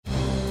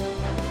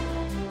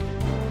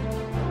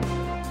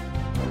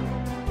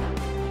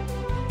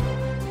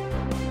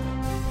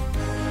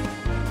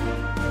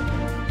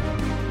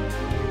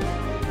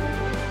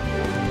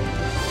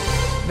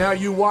Now,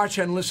 you watch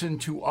and listen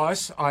to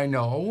us, I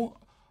know,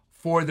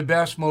 for the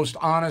best, most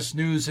honest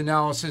news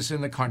analysis in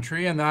the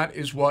country, and that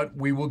is what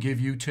we will give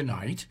you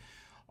tonight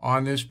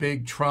on this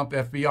big Trump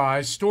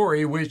FBI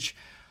story, which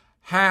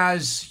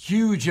has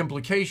huge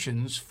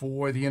implications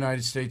for the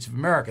United States of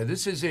America.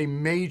 This is a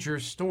major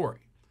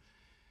story.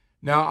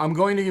 Now, I'm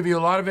going to give you a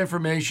lot of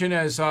information.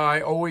 As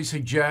I always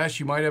suggest,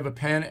 you might have a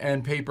pen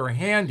and paper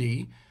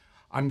handy.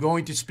 I'm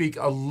going to speak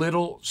a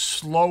little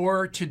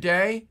slower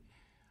today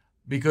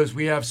because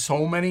we have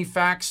so many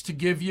facts to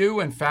give you,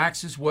 and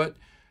facts is what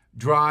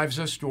drives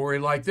a story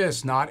like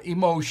this, not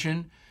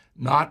emotion,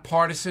 not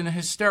partisan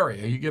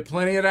hysteria. You get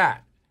plenty of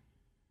that.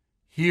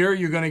 Here,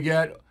 you're going to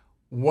get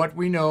what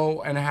we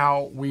know and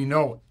how we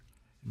know it.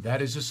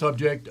 That is the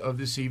subject of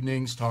this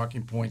evening's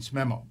Talking Points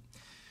memo.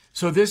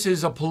 So this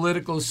is a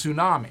political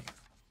tsunami.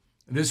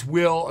 This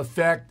will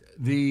affect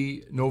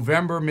the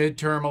November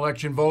midterm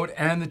election vote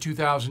and the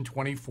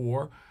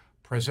 2024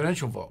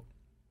 presidential vote.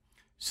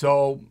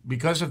 So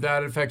because of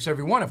that, it affects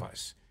every one of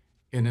us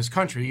in this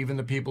country. Even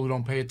the people who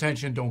don't pay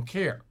attention don't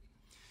care.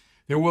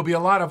 There will be a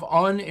lot of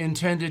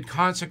unintended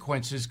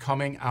consequences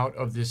coming out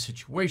of this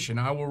situation.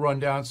 I will run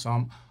down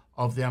some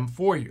of them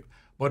for you.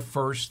 But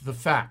first, the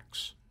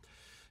facts.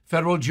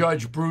 Federal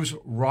Judge Bruce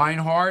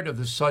Reinhart of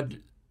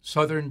the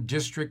Southern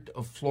District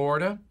of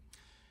Florida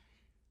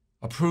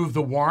approved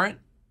the warrant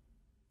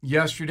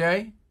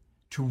yesterday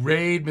to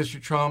raid Mr.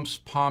 Trump's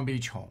Palm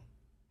Beach home.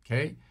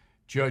 Okay?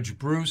 Judge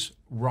Bruce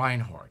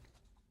Reinhart.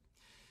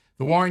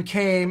 The warrant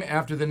came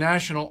after the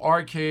National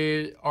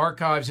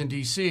Archives in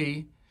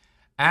D.C.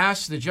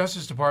 asked the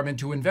Justice Department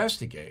to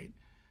investigate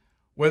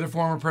whether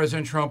former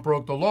President Trump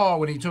broke the law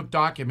when he took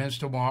documents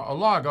to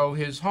Mar-a-Lago,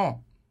 his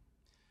home.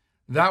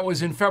 That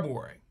was in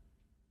February.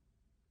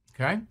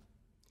 Okay?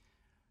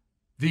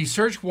 The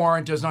search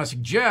warrant does not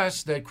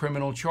suggest that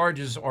criminal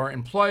charges are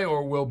in play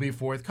or will be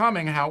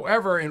forthcoming.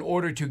 However, in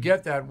order to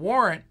get that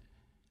warrant,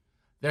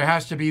 there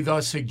has to be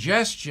the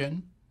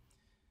suggestion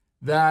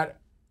that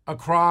a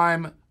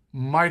crime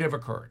might have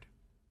occurred.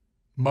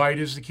 Might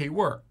is the key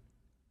word.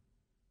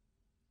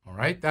 All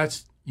right?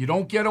 You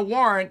don't get a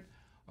warrant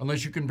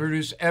unless you can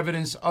produce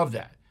evidence of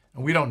that.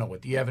 And we don't know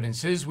what the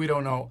evidence is. We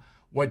don't know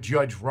what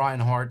Judge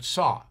Reinhart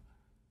saw.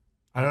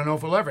 I don't know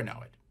if we'll ever know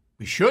it.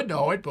 We should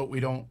know it, but we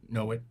don't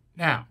know it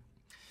now.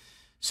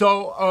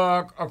 So,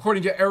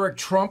 according to Eric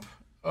Trump,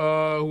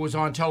 who was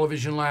on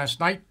television last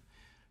night,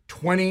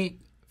 20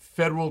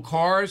 federal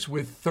cars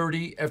with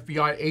 30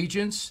 FBI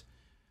agents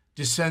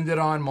descended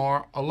on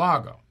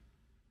Mar-a-Lago.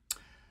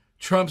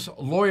 Trump's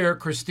lawyer,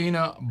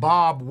 Christina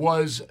Bobb,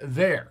 was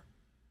there.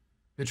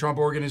 The Trump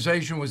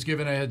organization was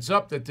given a heads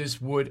up that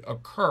this would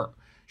occur.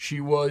 She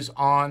was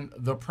on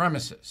the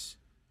premises.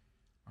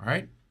 All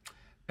right?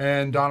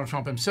 And Donald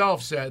Trump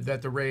himself said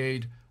that the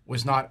raid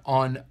was not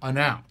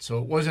unannounced. So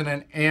it wasn't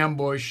an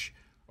ambush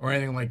or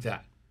anything like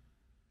that.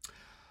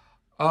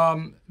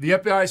 The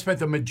FBI spent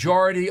the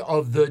majority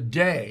of the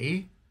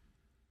day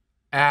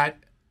at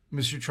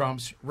Mr.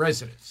 Trump's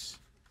residence.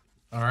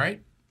 All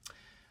right?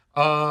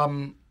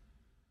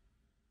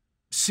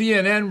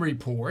 CNN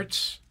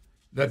reports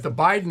that the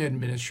Biden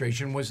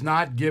administration was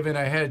not given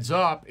a heads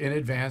up in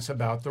advance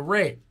about the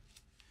raid.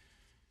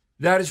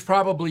 That is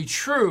probably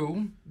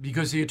true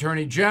because the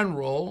Attorney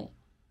General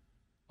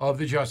of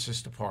the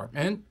Justice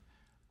Department,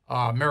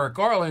 Merrick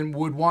Garland,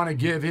 would want to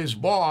give his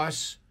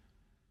boss,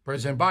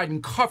 President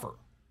Biden, cover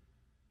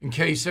in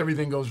case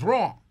everything goes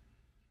wrong.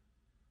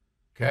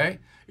 Okay?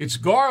 It's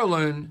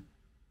Garland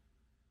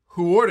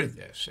who ordered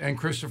this, and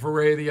Christopher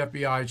Wray, the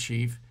FBI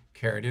chief,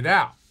 carried it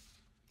out.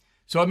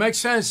 So it makes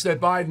sense that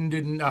Biden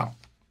didn't know.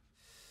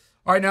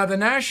 All right, now the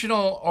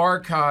National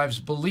Archives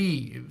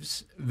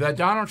believes that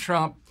Donald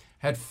Trump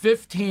had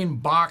 15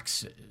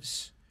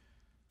 boxes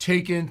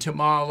taken to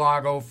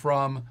Mar-a-Lago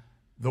from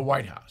the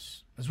White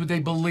House. That's what they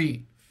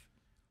believe.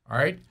 All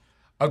right?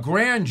 A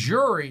grand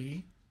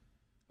jury,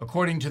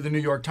 according to the New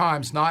York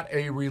Times, not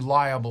a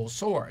reliable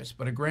source,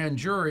 but a grand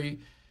jury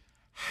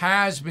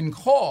has been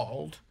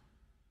called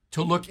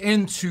to look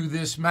into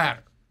this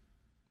matter.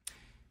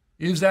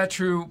 Is that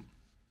true?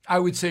 I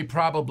would say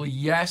probably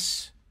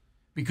yes,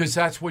 because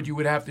that's what you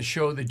would have to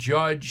show the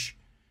judge,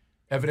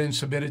 evidence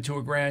submitted to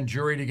a grand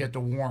jury to get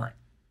the warrant.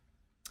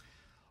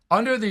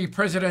 Under the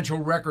Presidential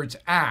Records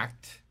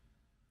Act,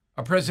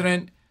 a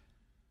president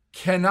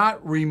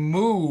cannot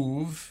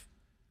remove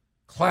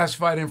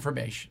classified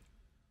information.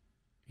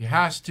 He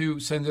has to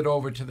send it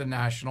over to the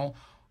National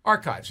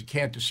Archives. He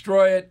can't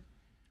destroy it.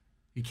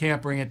 He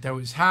can't bring it to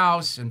his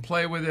house and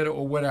play with it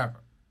or whatever.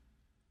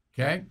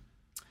 Okay?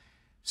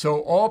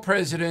 So all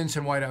presidents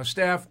and White House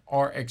staff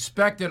are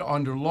expected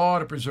under law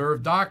to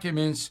preserve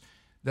documents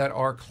that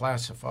are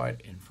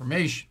classified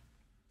information.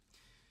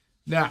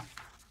 Now,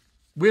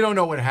 we don't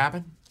know what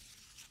happened.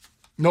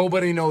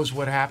 Nobody knows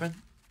what happened.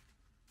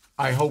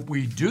 I hope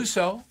we do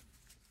so,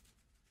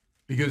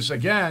 because,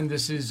 again,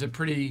 this is a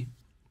pretty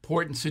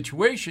important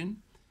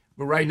situation.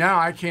 But right now,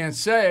 I can't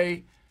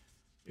say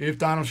if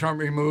Donald Trump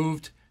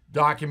removed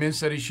documents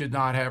that he should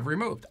not have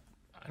removed.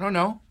 I don't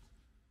know.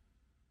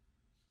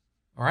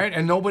 All right.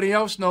 And nobody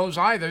else knows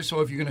either.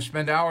 So if you're going to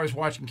spend hours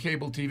watching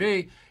cable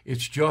TV,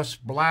 it's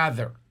just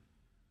blather.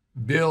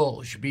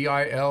 Bilge,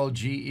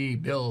 B-I-L-G-E,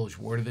 bilge,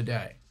 word of the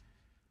day.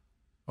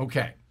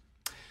 Okay.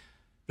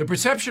 The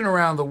perception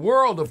around the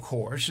world, of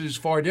course, is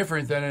far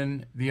different than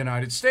in the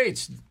United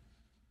States.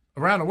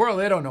 Around the world,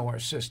 they don't know our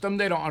system.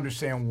 They don't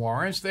understand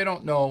warrants. They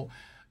don't know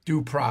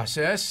due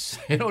process.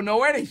 They don't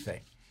know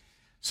anything.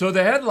 So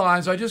the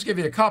headlines, I'll just give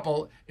you a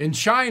couple. In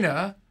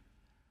China,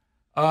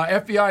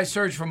 FBI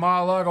search for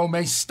Mar-a-Lago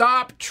may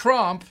stop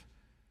Trump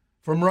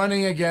from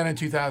running again in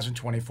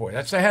 2024.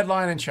 That's the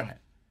headline in China.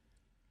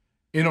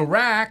 In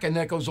Iraq, and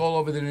that goes all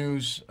over the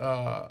news,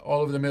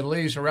 all over the Middle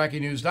East,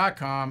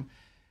 IraqiNews.com,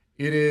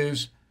 it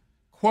is,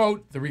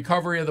 quote, the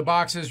recovery of the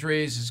boxes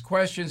raises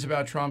questions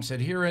about Trump's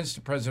adherence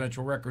to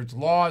presidential records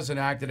laws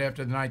enacted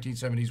after the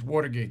 1970s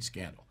Watergate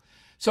scandal.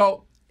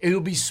 So it'll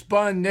be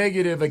spun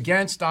negative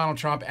against Donald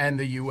Trump and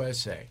the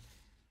USA.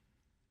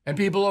 And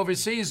people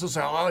overseas will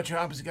say, oh,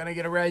 Trump is going to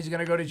get arrested, he's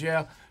going to go to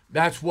jail.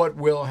 That's what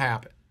will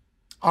happen.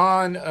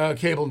 On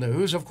cable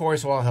news, of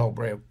course, all hell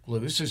broke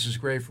loose. This is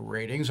great for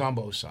ratings on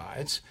both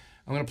sides.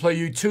 I'm going to play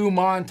you two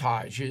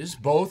montages,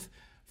 both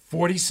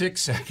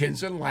 46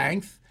 seconds in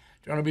length.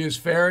 Trying to be as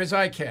fair as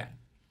I can.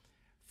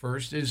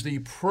 First is the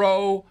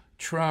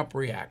pro-Trump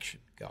reaction.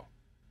 Go.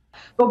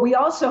 But we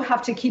also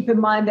have to keep in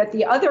mind that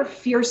the other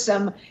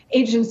fearsome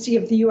agency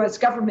of the U.S.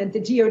 government, the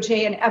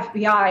DOJ and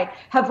FBI,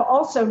 have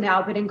also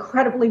now been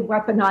incredibly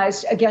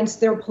weaponized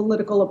against their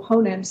political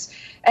opponents.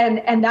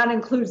 And that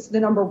includes the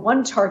number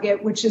one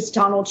target, which is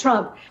Donald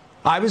Trump.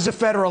 I was a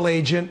federal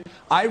agent.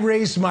 I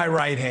raised my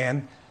right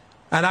hand,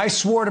 and I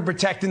swore to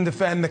protect and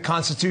defend the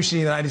Constitution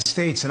of the United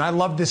States. And I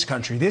love this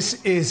country.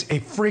 This is a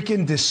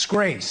freaking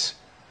disgrace.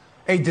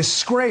 A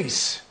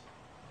disgrace.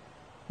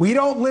 We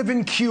don't live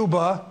in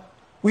Cuba.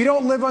 We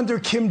don't live under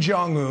Kim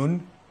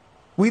Jong-un.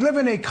 We live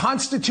in a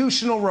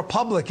constitutional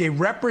republic, a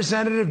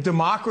representative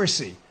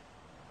democracy.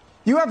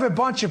 You have a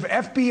bunch of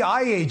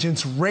FBI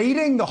agents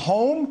raiding the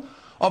home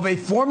of a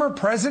former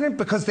president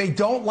because they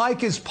don't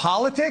like his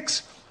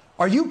politics?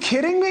 Are you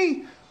kidding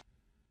me?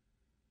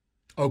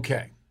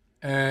 Okay.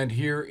 And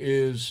here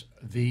is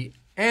the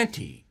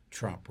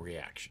anti-Trump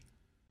reaction.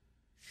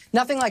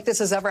 Nothing like this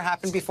has ever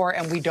happened before,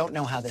 and we don't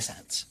know how this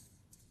ends.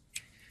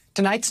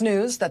 Tonight's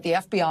news that the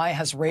FBI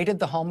has raided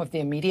the home of the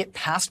immediate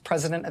past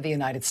president of the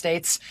United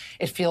States.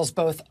 It feels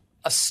both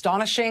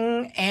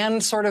astonishing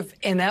and sort of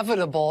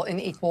inevitable in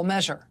equal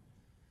measure.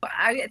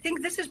 I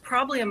think this is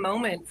probably a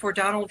moment for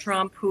Donald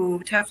Trump, who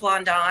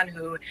Teflon Don,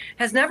 who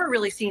has never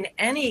really seen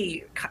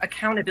any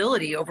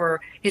accountability over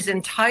his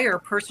entire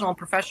personal and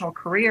professional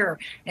career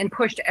and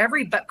pushed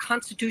every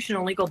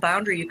constitutional legal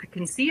boundary you could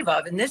conceive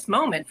of. In this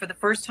moment, for the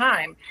first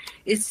time,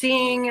 is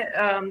seeing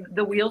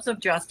the wheels of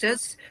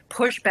justice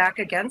push back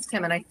against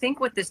him. And I think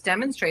what this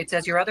demonstrates,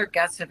 as your other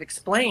guests have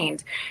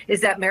explained,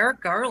 is that Merrick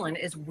Garland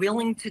is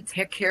willing to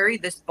carry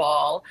this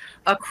ball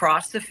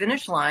across the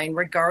finish line,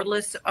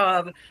 regardless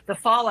of the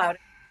fallout.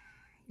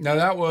 Now,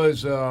 that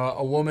was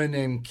a woman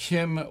named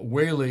Kim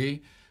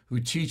Whaley, who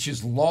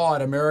teaches law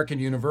at American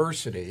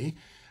University.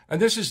 And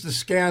this is the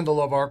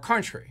scandal of our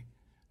country.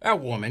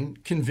 That woman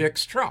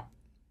convicts Trump.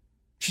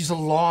 She's a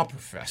law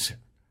professor.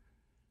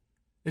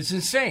 It's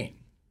insane.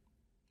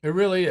 It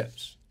really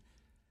is.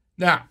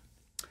 Now,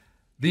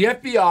 the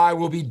FBI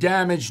will be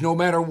damaged no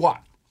matter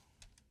what.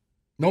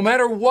 No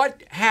matter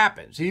what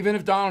happens, even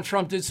if Donald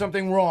Trump did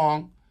something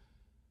wrong,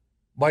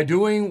 by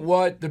doing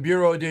what the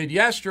Bureau did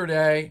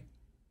yesterday,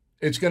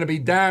 it's going to be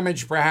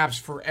damaged perhaps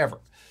forever.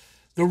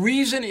 The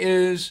reason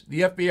is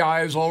the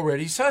FBI is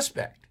already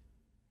suspect.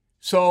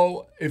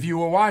 So if you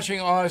were watching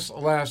us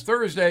last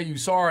Thursday, you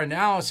saw our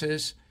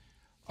analysis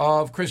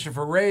of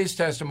Christopher Wray's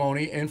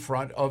testimony in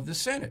front of the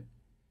Senate,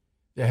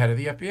 the head of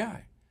the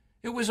FBI.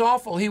 It was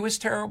awful. He was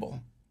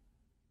terrible.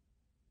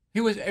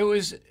 It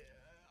was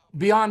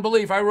beyond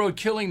belief. I wrote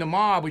Killing the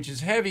Mob, which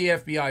is heavy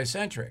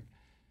FBI-centric,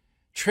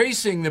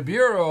 tracing the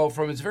Bureau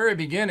from its very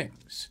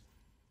beginnings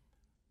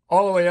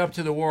all the way up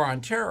to the war on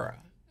terror.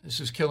 This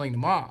is Killing the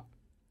Mob.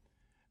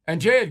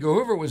 And J. Edgar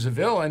Hoover was a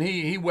villain.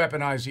 He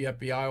weaponized the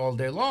FBI all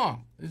day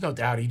long. There's no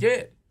doubt he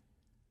did.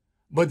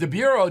 But the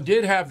Bureau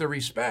did have the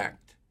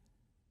respect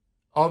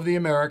of the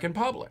American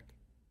public.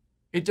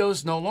 It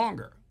does no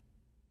longer.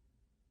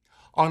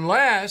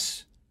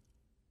 Unless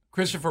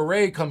Christopher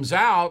Wray comes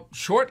out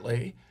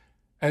shortly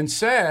and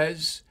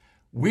says,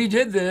 we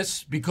did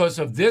this because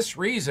of this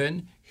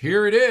reason.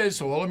 Here it is,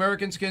 so all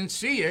Americans can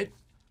see it.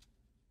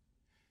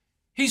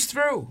 He's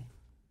through.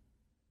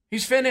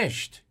 He's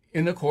finished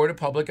in the court of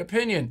public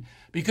opinion,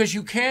 because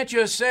you can't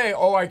just say,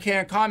 oh, I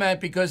can't comment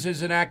because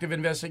there's an active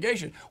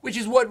investigation, which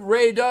is what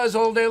Wray does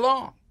all day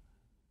long.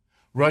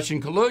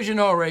 Russian collusion,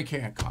 oh, Wray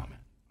can't comment.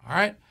 All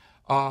right.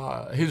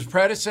 His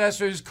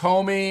predecessors,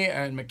 Comey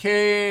and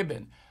McCabe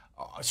and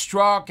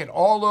Strzok and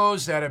all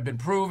those that have been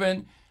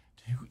proven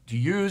to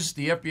use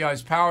the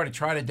FBI's power to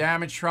try to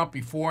damage Trump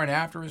before and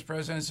after his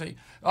presidency,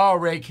 oh,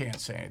 Wray can't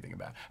say anything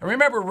about it. And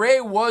remember,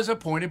 Wray was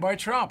appointed by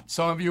Trump.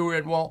 Some of you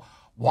said, well,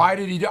 why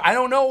did he do it? I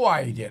don't know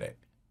why he did it.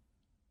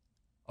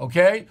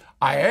 Okay?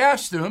 I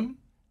asked him,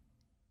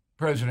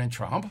 President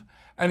Trump.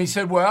 And he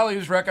said, well, he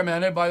was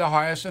recommended by the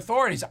highest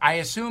authorities. I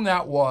assume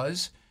that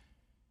was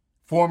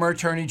former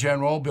Attorney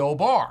General Bill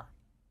Barr.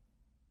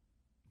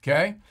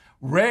 Okay?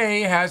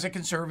 Wray has a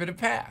conservative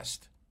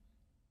past.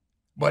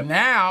 But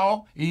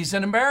now he's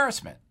an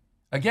embarrassment.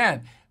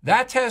 Again,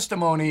 that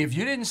testimony, if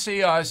you didn't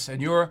see us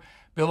and your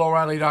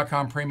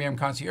BillO'Reilly.com premium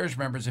concierge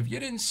members, if you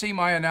didn't see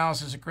my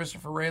analysis of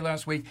Christopher Wray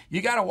last week,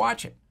 you got to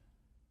watch it.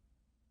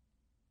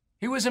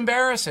 He was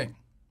embarrassing.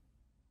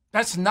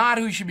 That's not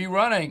who should be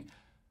running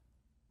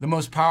the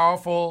most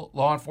powerful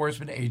law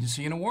enforcement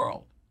agency in the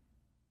world.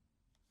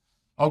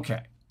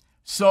 Okay,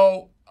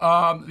 so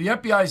the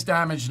FBI is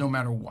damaged no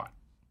matter what.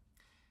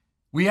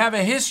 We have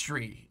a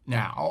history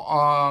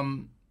now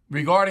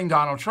regarding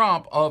Donald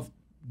Trump of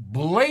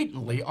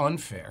blatantly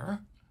unfair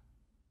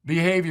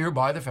behavior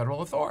by the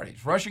federal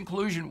authorities. Russian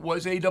collusion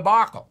was a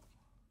debacle.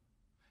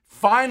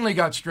 Finally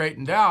got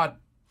straightened out,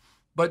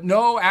 but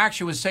no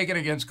action was taken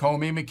against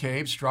Comey,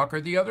 McCabe, Strzok, or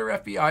the other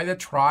FBI that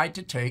tried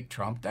to take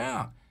Trump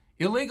down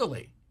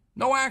illegally.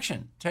 No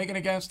action taken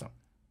against them.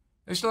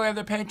 They still have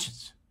their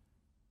pensions.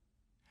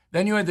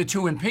 Then you had the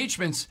two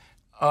impeachments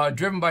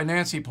driven by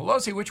Nancy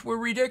Pelosi, which were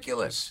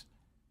ridiculous.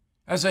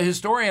 As a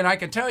historian, I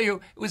can tell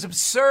you it was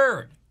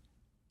absurd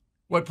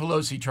what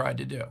Pelosi tried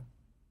to do.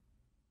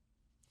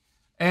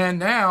 And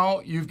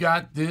now you've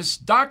got this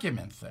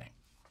document thing.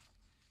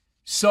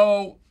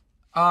 So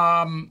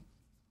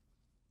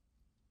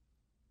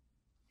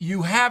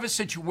you have a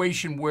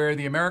situation where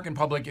the American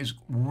public is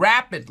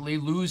rapidly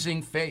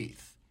losing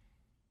faith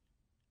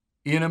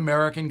in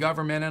American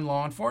government and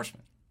law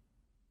enforcement.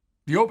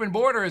 The open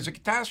border is a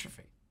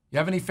catastrophe. You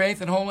have any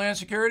faith in Homeland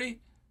Security?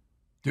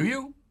 Do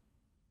you?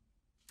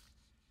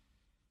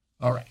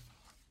 All right.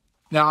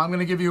 Now I'm going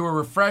to give you a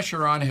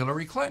refresher on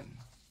Hillary Clinton.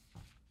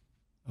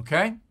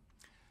 Okay?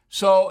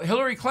 So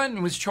Hillary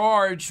Clinton was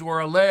charged or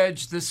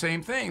alleged the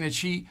same thing, that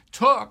she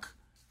took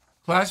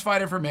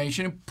classified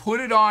information and put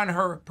it on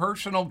her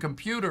personal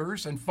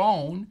computers and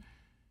phone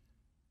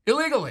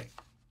illegally.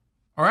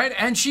 All right?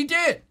 And she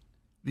did.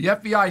 The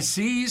FBI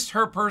seized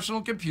her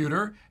personal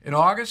computer in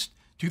August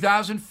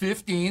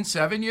 2015,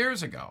 7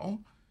 years ago,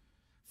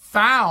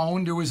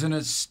 found there was an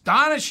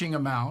astonishing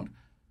amount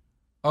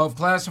of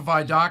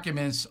classified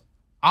documents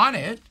on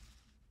it,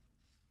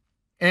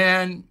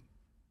 and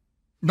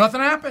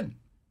nothing happened.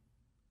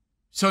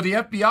 So the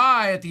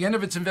FBI, at the end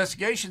of its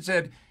investigation,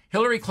 said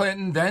Hillary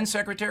Clinton, then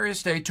Secretary of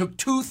State, took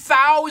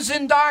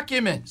 2,000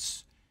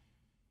 documents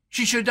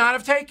she should not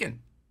have taken.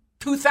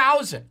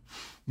 2,000.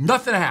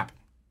 Nothing happened.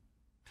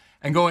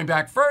 And going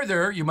back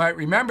further, you might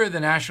remember the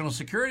National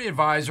Security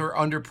Advisor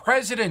under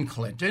President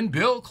Clinton,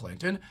 Bill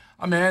Clinton,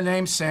 a man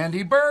named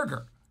Sandy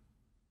Berger,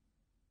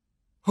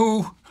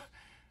 who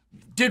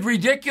did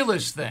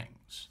ridiculous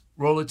things.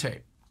 Roll the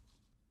tape.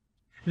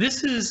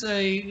 This is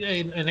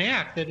an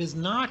act that is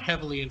not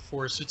heavily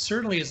enforced. It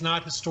certainly has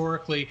not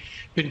historically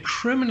been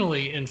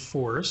criminally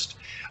enforced.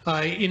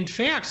 In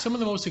fact, some of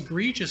the most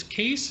egregious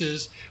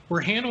cases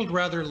were handled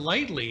rather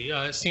lightly.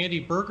 Sandy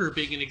Berger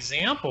being an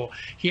example.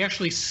 He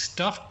actually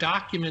stuffed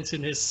documents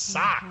in his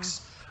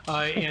socks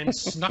and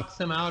snuck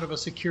them out of a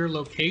secure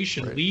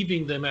location,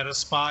 leaving them at a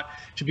spot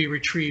to be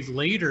retrieved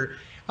later.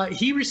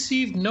 He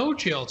received no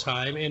jail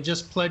time and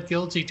just pled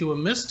guilty to a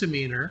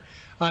misdemeanor.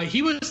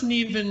 He wasn't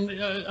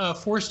even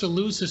forced to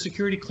lose his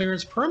security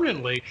clearance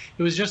permanently.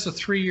 It was just a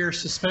 3-year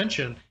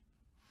suspension.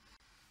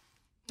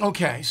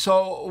 Okay,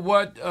 so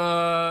what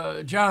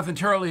Jonathan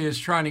Turley is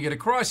trying to get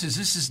across is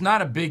this is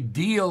not a big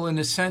deal in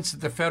the sense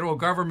that the federal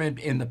government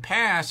in the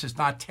past has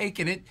not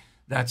taken it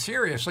that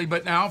seriously.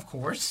 But now, of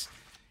course,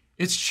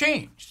 it's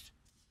changed.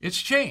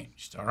 It's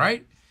changed, all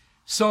right?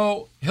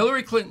 So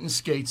Hillary Clinton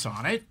skates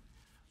on it.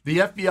 The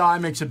FBI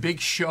makes a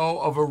big show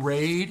of a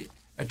raid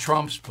at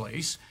Trump's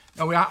place.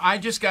 Now, I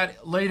just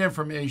got late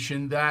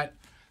information that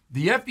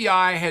the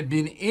FBI had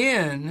been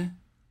in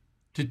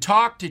to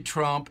talk to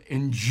Trump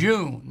in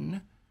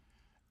June,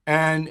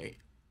 and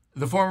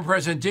the former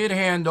president did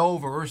hand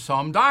over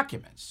some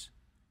documents.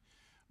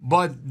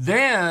 But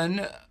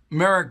then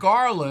Merrick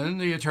Garland,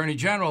 the Attorney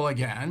General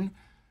again,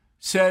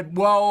 said,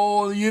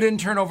 well, you didn't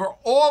turn over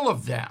all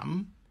of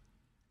them.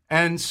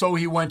 And so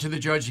he went to the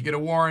judge to get a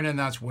warrant, and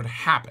that's what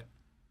happened.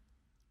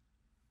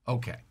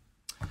 Okay.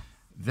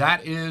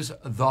 That is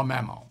the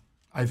memo.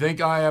 I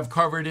think I have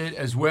covered it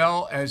as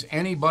well as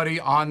anybody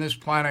on this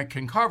planet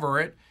can cover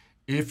it.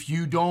 If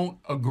you don't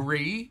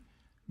agree,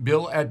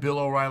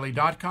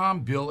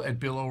 Bill@BillO'Reilly.com,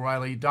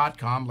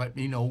 Bill@BillO'Reilly.com. Let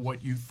me know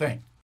what you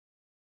think.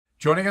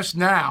 Joining us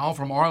now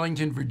from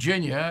Arlington,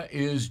 Virginia,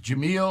 is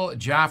Jamil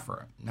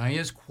Jaffer. Now, he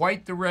has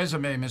quite the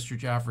resume, Mr.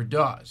 Jaffer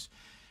does.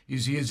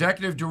 He's the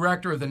executive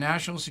director of the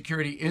National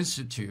Security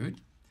Institute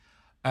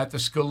at the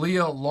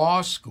Scalia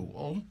Law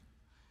School.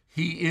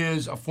 He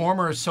is a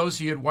former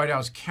associate White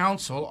House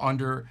counsel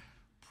under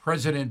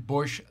President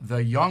Bush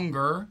the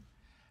Younger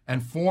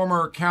and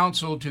former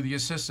counsel to the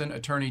Assistant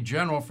Attorney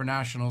General for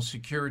National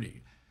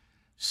Security.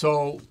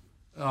 So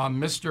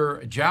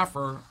Mr.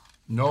 Jaffer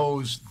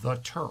knows the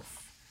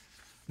turf.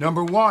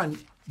 Number one,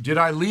 Did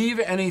I leave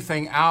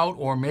anything out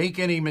or make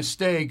any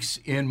mistakes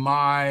in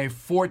my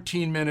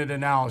 14-minute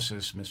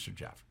analysis, Mr.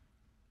 Jeff?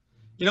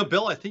 You know,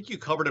 Bill, I think you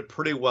covered it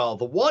pretty well.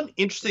 The one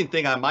interesting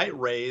thing I might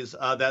raise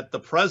that the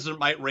president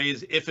might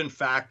raise if, in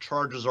fact,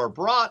 charges are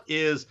brought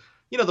is,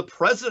 you know, the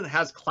president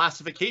has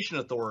classification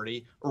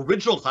authority,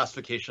 original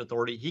classification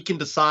authority. He can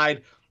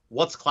decide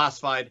what's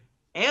classified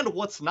and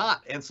what's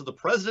not. And so the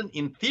president,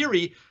 in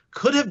theory,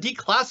 could have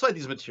declassified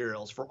these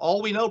materials. For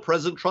all we know,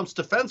 President Trump's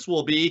defense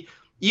will be,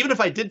 even if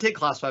I did take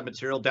classified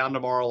material down to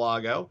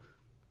Mar-a-Lago,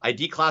 I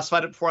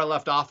declassified it before I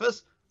left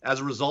office. As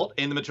a result,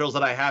 the materials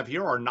that I have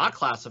here are not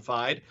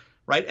classified,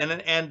 right?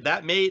 And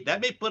that may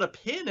put a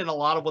pin in a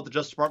lot of what the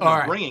Justice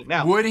Department is bringing.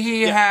 Now, would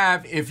he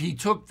have, if he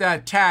took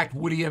that tact,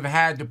 would he have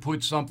had to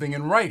put something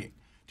in writing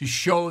to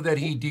show that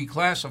he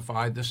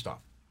declassified the stuff?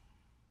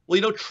 Well,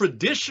 you know,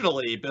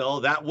 traditionally,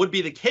 Bill, that would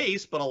be the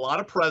case, but a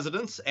lot of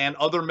presidents and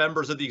other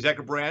members of the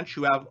executive branch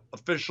who have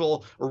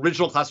official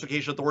original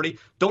classification authority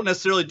don't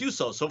necessarily do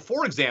so. So,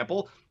 for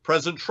example,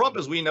 President Trump,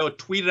 as we know,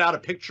 tweeted out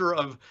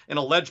an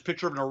alleged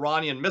picture of an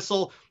Iranian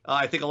missile.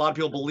 I think a lot of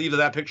people believe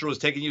that picture was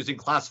taken using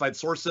classified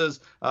sources,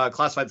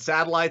 classified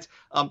satellites.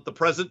 The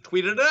president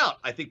tweeted it out.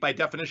 I think by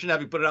definition,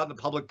 having put it out in the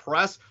public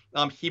press,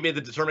 he made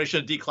the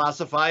determination to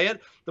declassify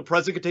it. The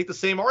president could take the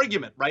same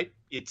argument, right?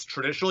 It's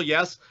traditional,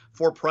 yes,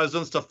 for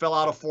presidents to fill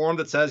out a form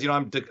that says, you know,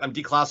 I'm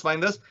declassifying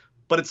this,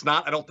 but it's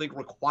not, I don't think,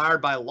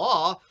 required by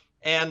law.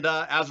 And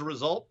as a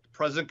result,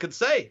 president could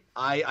say,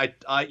 I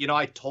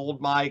told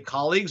my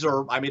colleagues,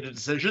 or I made a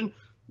decision,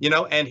 you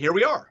know, and here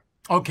we are.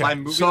 Okay.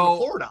 I'm moving to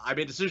Florida. I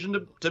made a decision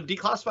to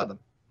declassify them.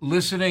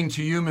 Listening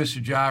to you,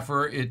 Mr.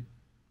 Jaffer,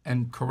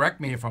 and correct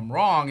me if I'm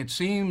wrong, it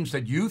seems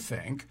that you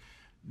think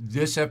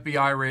this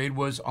FBI raid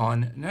was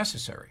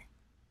unnecessary.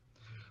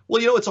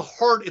 Well, you know, it's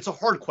a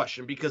hard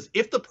question, because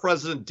if the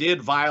president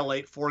did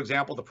violate, for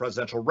example, the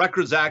Presidential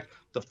Records Act,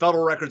 the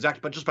Federal Records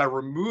Act, but just by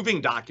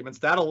removing documents,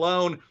 that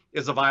alone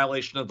is a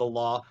violation of the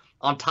law.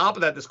 On top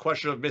of that, this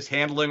question of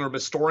mishandling or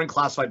misstoring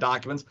classified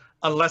documents,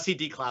 unless he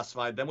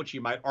declassified them, which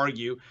you might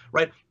argue,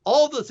 right?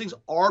 All of those things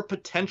are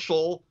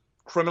potential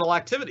criminal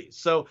activities.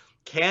 So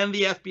can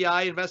the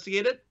FBI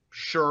investigate it?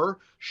 Sure.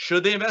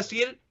 Should they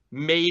investigate it?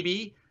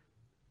 Maybe.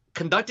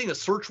 Conducting a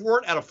search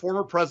warrant at a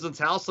former president's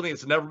house, something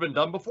that's never been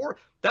done before,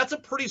 that's a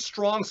pretty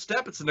strong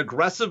step. It's an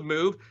aggressive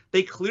move.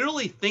 They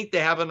clearly think they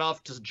have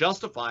enough to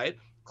justify it.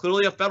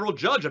 Clearly, a federal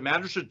judge, a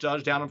magistrate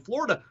judge down in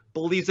Florida,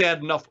 believes they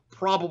had enough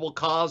probable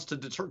cause to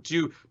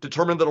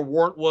determine that a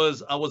warrant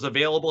was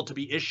available to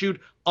be issued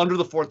under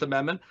the Fourth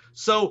Amendment.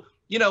 So,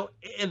 you know,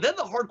 and then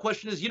the hard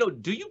question is, you know,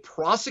 do you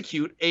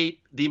prosecute the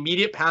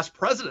immediate past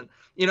president?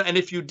 You know, and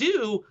if you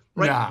do,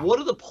 right, what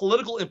are the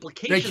political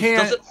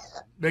implications?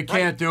 They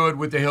can't do it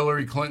with the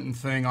Hillary Clinton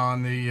thing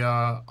on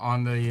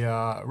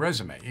the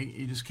resume.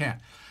 You just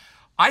can't.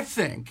 I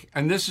think,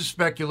 and this is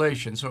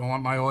speculation, so I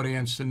want my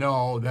audience to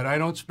know that I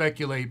don't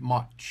speculate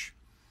much,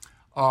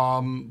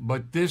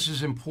 but this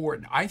is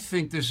important. I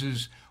think this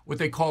is what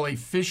they call a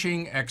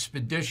fishing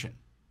expedition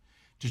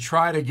to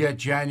try to get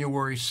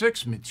January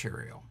 6th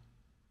material.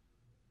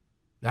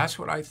 That's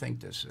what I think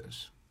this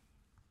is.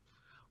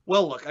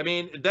 Well, look, I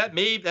mean, that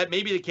may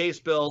be the case,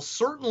 Bill.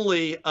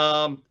 Certainly,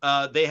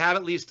 they have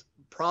at least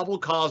probable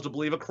cause to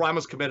believe a crime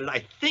was committed.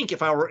 I think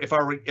if I were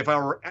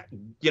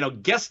you know,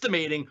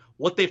 guesstimating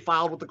what they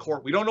filed with the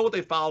court, we don't know what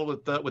they filed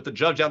with the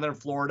judge down there in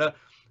Florida,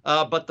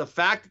 but the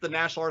fact that the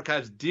National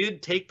Archives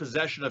did take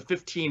possession of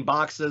 15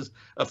 boxes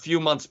a few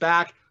months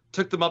back,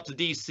 took them up to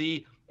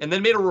D.C., and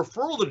then made a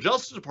referral to the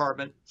Justice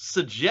Department,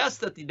 suggests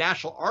that the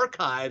National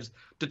Archives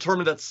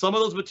determined that some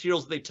of those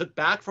materials that they took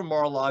back from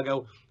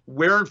Mar-a-Lago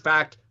were in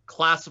fact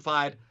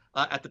classified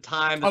at the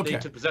time that they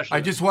took possession.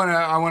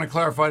 I want to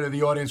clarify to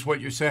the audience what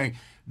you're saying.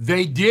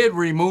 They did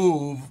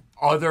remove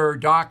other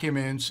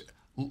documents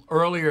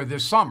earlier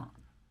this summer,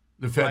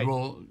 the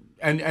federal,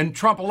 and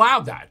Trump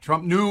allowed that.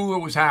 Trump knew it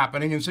was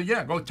happening and said,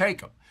 yeah, go take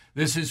them.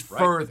 This is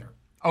further.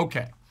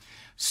 Okay.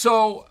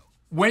 So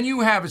when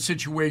you have a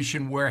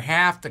situation where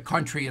half the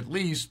country at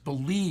least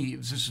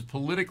believes this is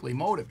politically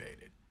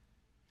motivated,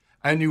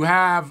 and you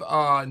have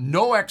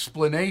no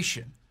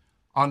explanation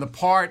on the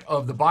part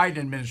of the Biden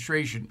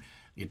administration,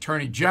 the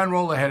Attorney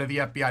General, the head of the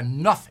FBI,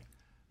 nothing.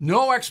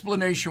 No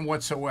explanation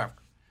whatsoever.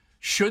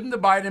 Shouldn't the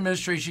Biden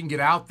administration get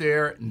out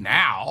there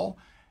now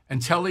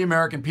and tell the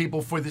American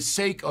people, for the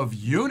sake of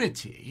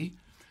unity,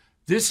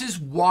 this is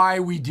why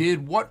we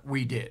did what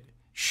we did?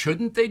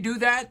 Shouldn't they do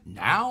that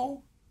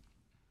now?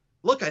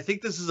 Look, I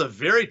think this is a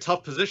very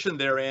tough position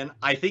they're in.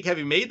 I think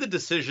having made the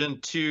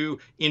decision to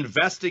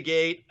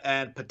investigate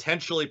and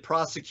potentially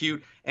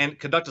prosecute and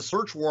conduct a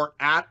search warrant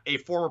at a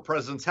former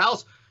president's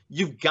house,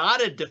 you've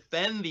got to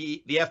defend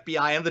the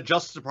FBI and the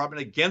Justice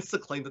Department against the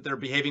claim that they're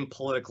behaving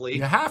politically.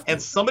 You have to.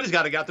 And somebody's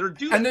got to get out there and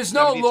do that. And there's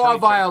no law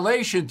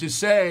violation to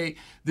say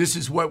this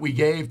is what we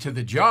gave to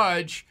the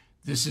judge,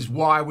 this is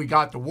why we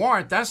got the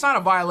warrant. That's not a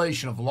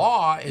violation of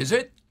law, is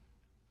it?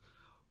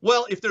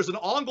 Well, if there's an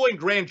ongoing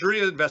grand jury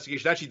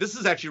investigation, actually, this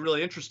is actually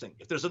really interesting.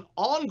 If there's an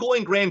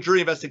ongoing grand jury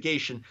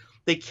investigation,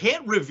 They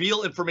can't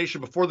reveal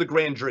information before the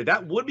grand jury.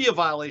 That would be a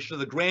violation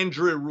of the grand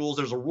jury rules.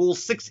 There's a Rule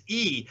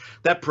 6E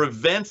that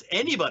prevents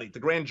anybody, the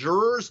grand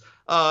jurors,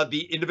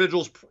 the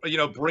individuals,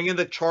 bringing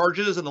the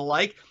charges and the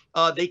like.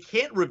 They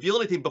can't reveal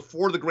anything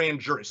before the grand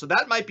jury. So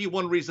that might be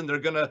one reason they're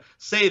going to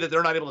say that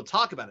they're not able to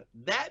talk about it.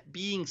 That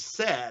being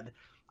said,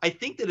 I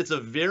think that it's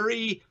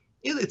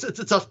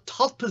a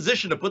tough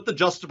position to put the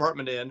Justice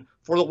Department in,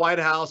 for the White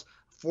House,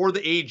 for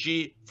the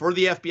AG, for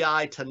the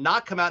FBI, to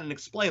not come out and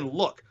explain,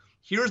 look,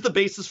 here's the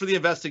basis for the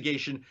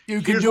investigation.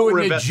 You can do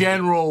it in a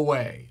general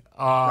way.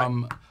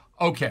 Right.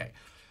 Okay.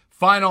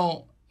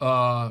 Final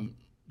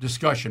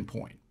discussion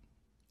point.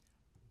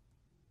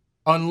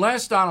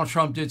 Unless Donald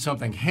Trump did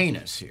something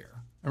heinous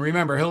here, and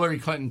remember, Hillary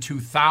Clinton,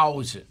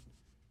 2,000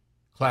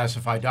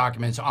 classified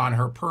documents on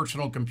her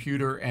personal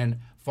computer and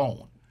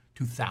phone,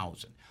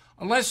 2,000.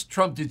 Unless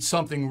Trump did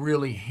something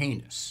really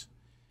heinous,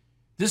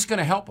 this is going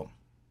to help him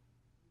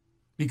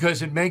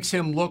because it makes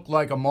him look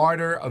like a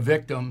martyr, a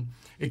victim.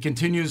 It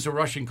continues the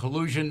Russian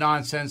collusion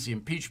nonsense, the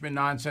impeachment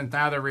nonsense.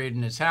 Now they're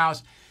raiding his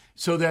house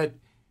so that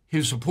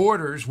his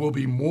supporters will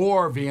be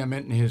more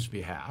vehement in his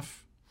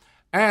behalf.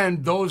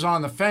 And those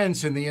on the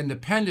fence in the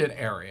independent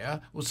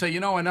area will say,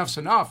 enough's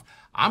enough.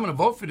 I'm going to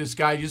vote for this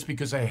guy just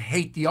because I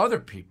hate the other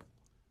people.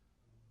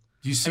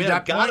 Do you see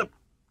that point?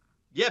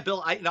 Yeah,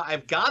 Bill,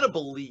 I've got to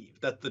believe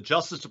that the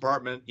Justice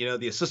Department,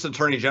 the Assistant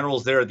Attorney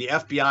Generals there, the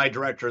FBI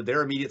Director,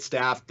 their immediate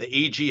staff, the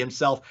AG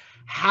himself,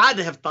 had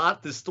to have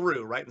thought this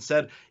through, right? And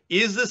said,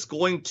 is this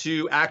going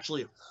to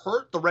actually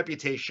hurt the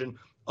reputation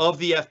of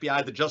the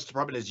FBI, the Justice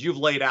Department, as you've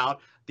laid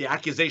out, the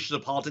accusations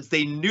of politics?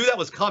 They knew that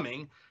was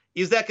coming.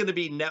 Is that going to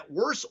be net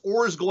worse,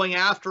 or is going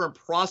after and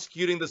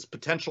prosecuting this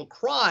potential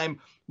crime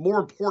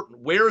more important?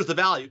 Where is the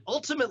value?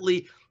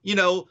 Ultimately,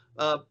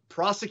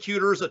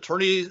 prosecutors,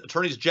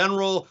 attorneys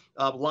general,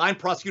 line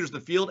prosecutors in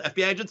the field,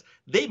 FBI agents,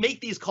 they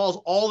make these calls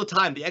all the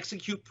time. They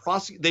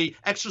they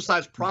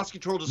exercise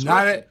prosecutorial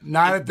discretion.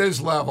 Not at this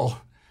level.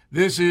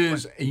 This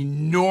is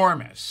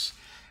enormous.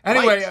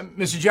 Anyway, Right.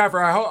 Mr.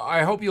 Jaffer,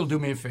 I hope you'll do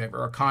me a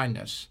favor, a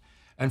kindness,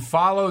 and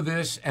follow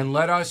this and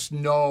let us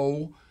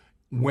know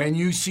when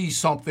you see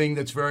something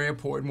that's very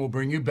important. We'll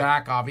bring you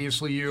back.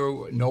 Obviously,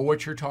 you know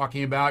what you're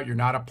talking about. You're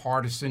not a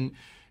partisan.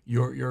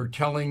 You're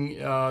telling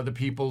the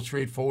people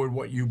straightforward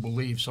what you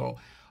believe. So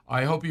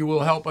I hope you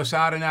will help us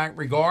out in that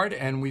regard,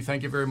 and we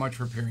thank you very much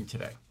for appearing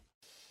today.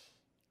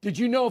 Did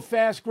you know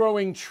Fast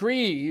Growing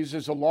Trees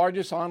is the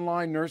largest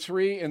online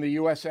nursery in the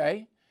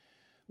USA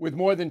with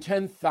more than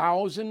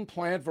 10,000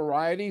 plant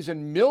varieties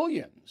and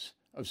millions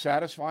of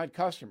satisfied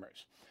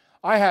customers?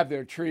 I have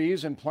their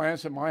trees and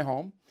plants at my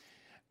home,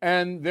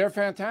 and they're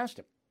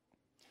fantastic.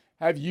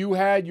 Have you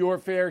had your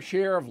fair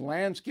share of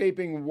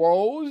landscaping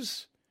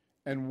woes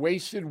and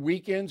wasted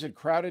weekends at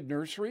crowded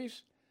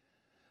nurseries?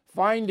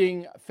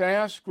 Finding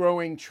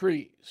fast-growing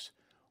trees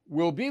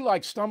will be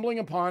like stumbling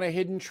upon a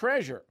hidden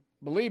treasure,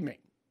 believe me.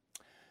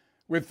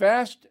 With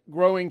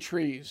fast-growing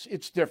trees,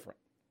 it's different.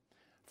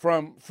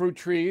 From fruit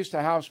trees to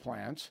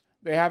houseplants,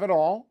 they have it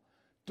all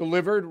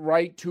delivered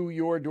right to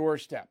your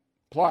doorstep.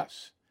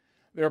 Plus,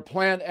 their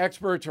plant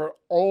experts are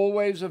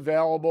always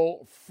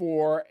available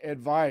for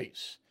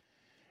advice.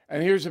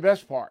 And here's the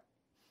best part.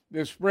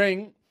 This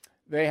spring,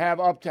 they have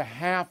up to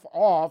half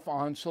off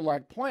on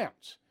select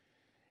plants.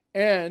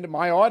 And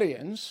my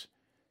audience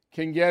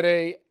can get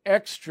an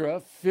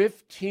extra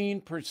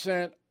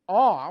 15%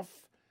 off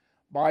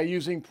by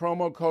using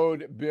promo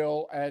code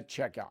BILL at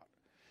checkout.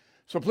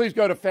 So please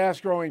go to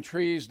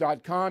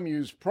fastgrowingtrees.com,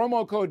 use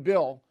promo code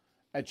BILL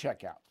at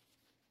checkout.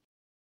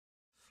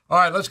 All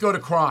right, let's go to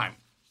crime.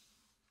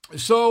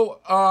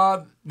 So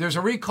there's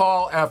a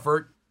recall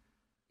effort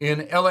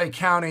in LA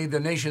County, the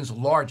nation's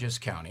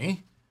largest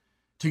county,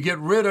 to get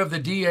rid of the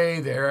DA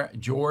there,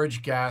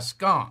 George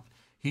Gascon.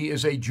 He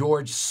is a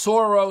George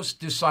Soros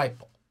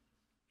disciple.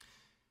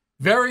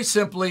 Very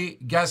simply,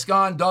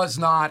 Gascon does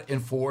not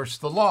enforce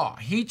the law.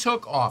 He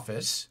took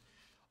office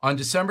on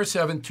December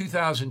 7,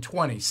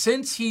 2020.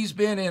 Since he's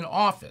been in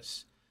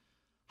office,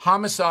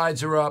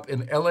 homicides are up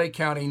in LA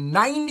County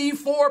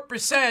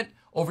 94%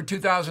 over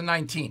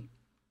 2019.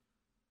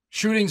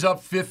 Shootings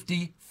up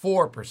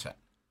 54%.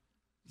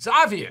 It's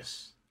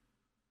obvious.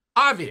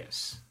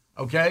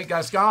 Okay,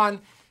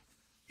 Gascon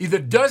either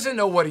doesn't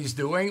know what he's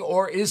doing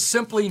or is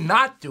simply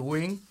not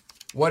doing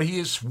what he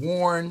is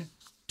sworn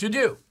to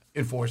do,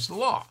 enforce the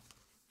law.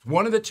 It's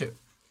one of the two.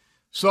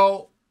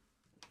 So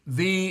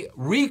the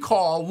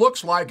recall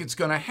looks like it's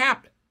going to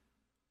happen.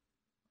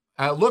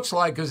 It looks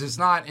like, because it's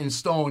not in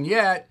stone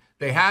yet,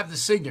 they have the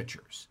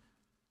signatures.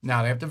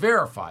 Now they have to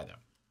verify them.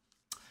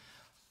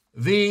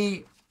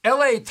 The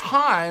LA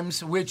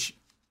Times, which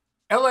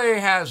LA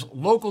has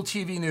local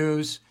TV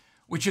news,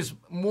 which is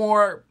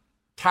more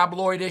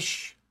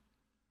tabloidish,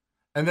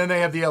 and then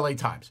they have the LA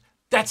Times.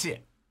 That's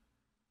it.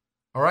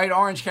 All right,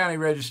 Orange County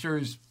Register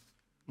is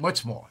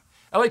much more.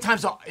 LA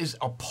Times is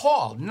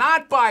appalled,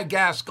 not by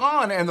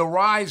Gascon and the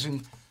rise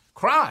in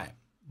crime,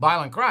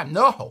 violent crime,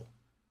 no,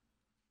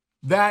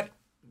 that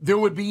there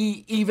would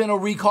be even a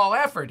recall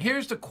effort.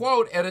 Here's the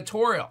quote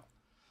editorial.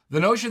 The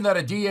notion that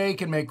a DA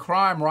can make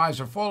crime rise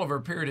or fall over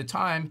a period of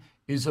time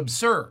is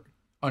absurd,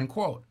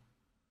 unquote.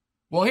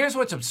 Well, here's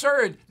what's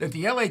absurd, that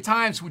the LA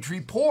Times, which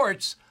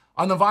reports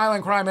on the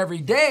violent crime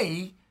every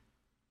day,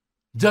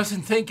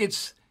 doesn't think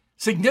it's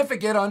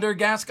significant under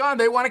Gascon.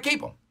 They want to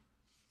keep him.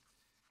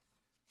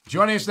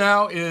 Joining us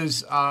now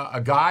is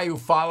a guy who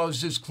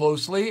follows this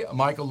closely.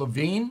 Michael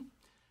Levine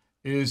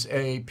is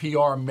a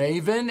PR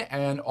maven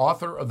and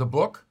author of the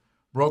book,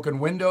 Broken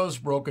Windows,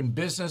 Broken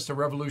Business, the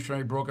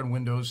revolutionary broken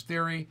windows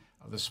theory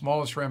of the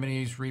smallest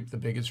remedies reap the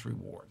biggest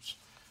rewards.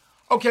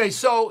 Okay,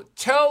 so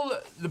tell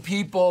the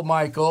people,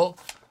 Michael,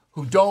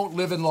 who don't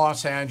live in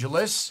Los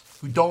Angeles,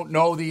 who don't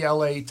know the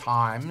LA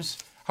Times,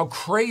 how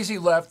crazy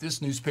left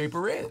this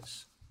newspaper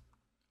is.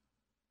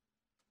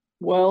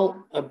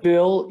 Well,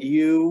 Bill,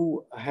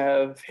 you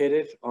have hit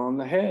it on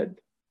the head.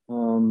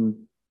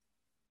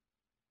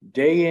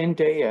 Day in,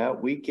 day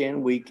out, week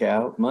in, week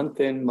out,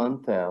 month in,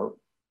 month out,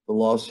 the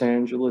Los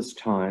Angeles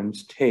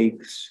Times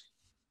takes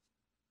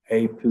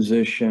a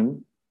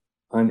position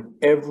on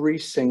every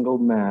single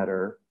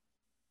matter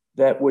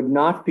that would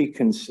not be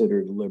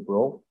considered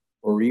liberal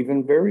or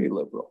even very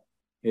liberal.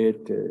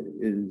 It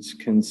is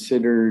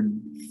considered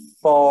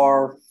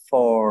far,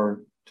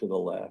 far to the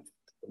left.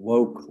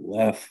 Woke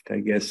left, I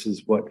guess,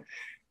 is what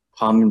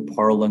common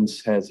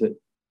parlance has it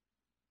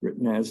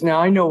written as. Now,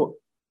 I know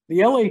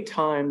the LA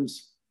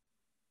Times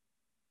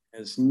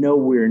has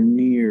nowhere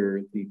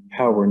near the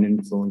power and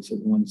influence it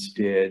once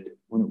did.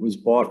 When it was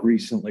bought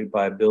recently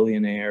by a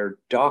billionaire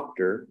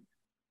doctor,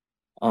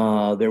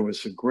 there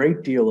was a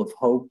great deal of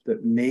hope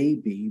that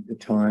maybe the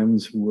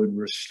Times would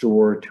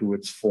restore to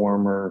its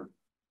former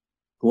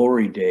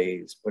glory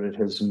days, but it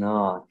has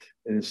not.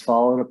 It has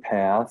followed a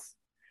path,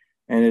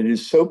 and it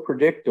is so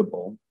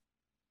predictable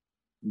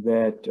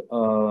that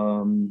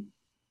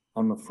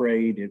I'm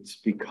afraid it's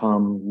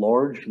become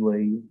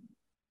largely,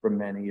 for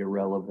many,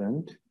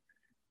 irrelevant.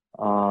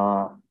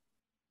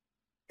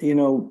 You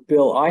know,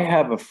 Bill, I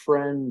have a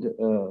friend,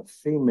 a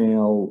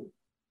female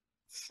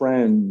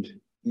friend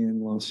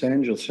in Los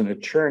Angeles, an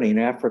attorney, an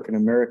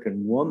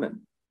African-American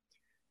woman,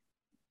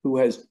 who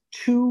has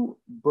 2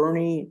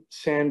 Bernie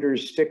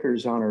Sanders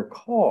stickers on her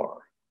car.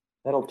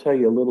 That'll tell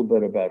you a little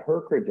bit about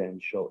her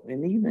credential.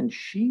 And even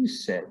she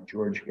said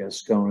George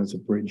Gascon is a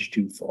bridge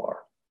too far.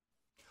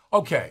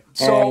 Okay,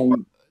 so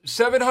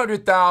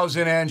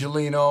 700,000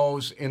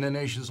 Angelenos in the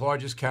nation's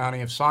largest county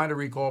have signed a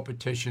recall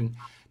petition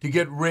to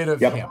get rid of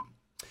him.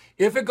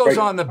 If it goes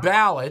on the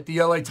ballot,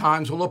 the LA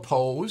Times will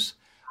oppose.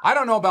 I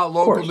don't know about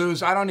local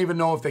news. I don't even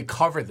know if they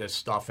cover this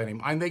stuff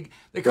anymore. I mean,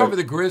 they cover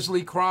the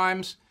grisly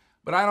crimes,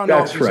 but I don't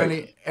know if there's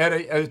any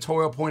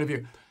editorial point of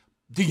view.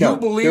 Do you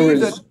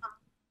believe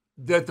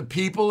that the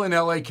people in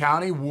LA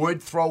County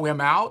would throw him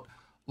out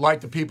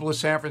like the people of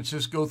San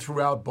Francisco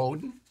threw out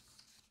Bowden?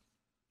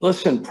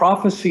 Listen,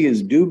 prophecy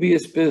is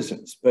dubious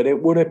business, but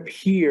it would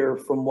appear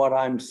from what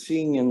I'm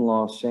seeing in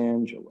Los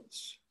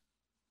Angeles,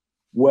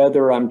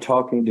 whether I'm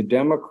talking to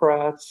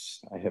Democrats,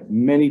 I have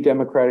many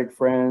Democratic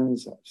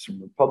friends, I have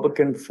some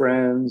Republican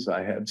friends,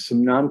 I have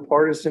some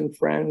nonpartisan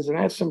friends, and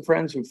I have some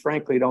friends who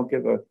frankly don't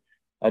give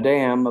a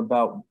damn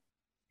about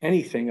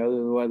anything other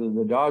than whether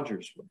the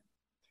Dodgers win.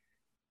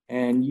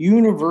 And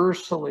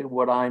universally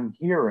what I'm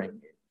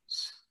hearing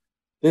is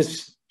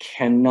this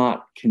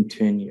cannot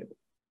continue.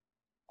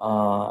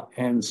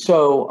 And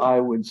so I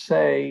would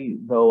say,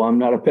 though I'm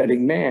not a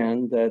betting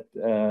man, that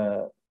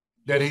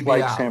he'd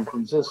like out. San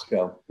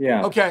Francisco.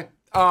 Yeah. Okay.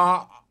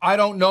 I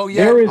don't know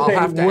yet. I'll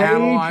have to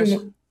analyze.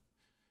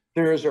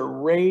 There is a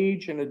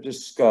rage and a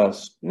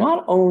disgust,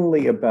 not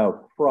only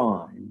about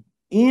crime,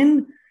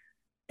 in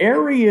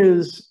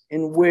areas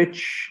in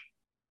which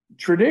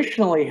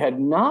traditionally had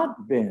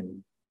not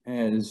been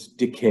as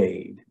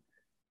decayed.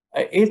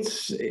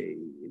 There's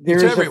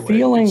a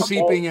feeling it's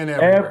seeping in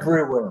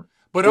everywhere.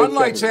 But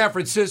unlike San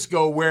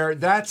Francisco, where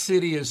that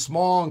city is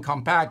small and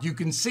compact, you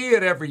can see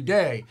it every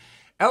day.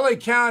 LA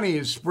County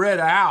is spread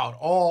out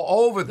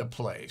all over the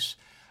place,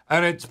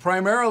 and it's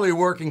primarily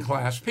working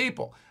class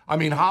people. I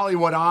mean,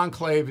 Hollywood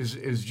Enclave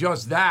is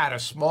just that, a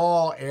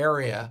small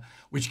area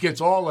which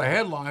gets all the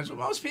headlines. But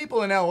most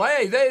people in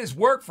LA, they just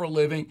work for a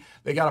living.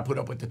 They got to put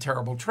up with the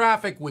terrible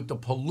traffic, with the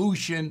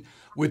pollution,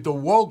 with the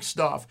woke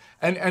stuff.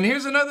 And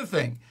here's another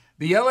thing.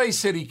 The LA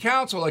City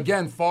Council,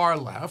 again, far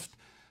left,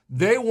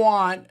 they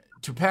want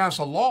to pass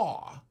a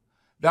law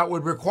that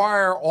would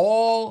require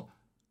all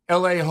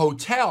LA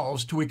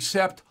hotels to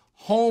accept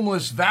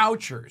homeless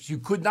vouchers. You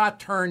could not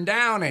turn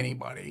down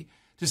anybody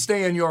to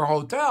stay in your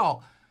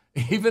hotel,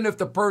 even if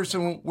the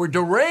person were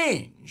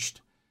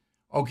deranged.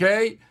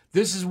 Okay?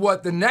 This is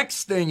what the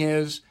next thing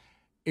is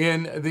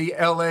in the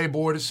LA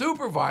Board of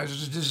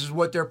Supervisors. This is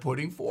what they're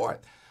putting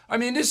forth. I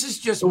mean, this is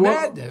just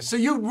madness. So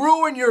you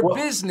ruin your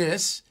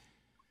business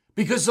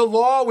because the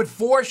law would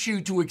force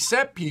you to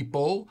accept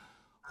people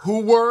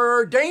who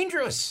were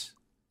dangerous,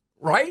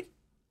 right?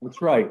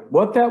 That's right.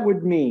 What that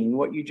would mean,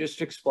 what you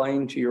just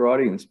explained to your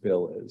audience,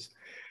 Bill, is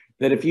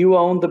that if you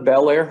owned the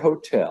Bel Air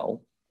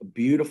Hotel, a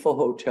beautiful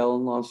hotel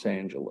in Los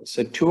Angeles,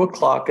 at 2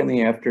 o'clock in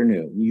the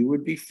afternoon, you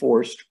would be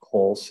forced to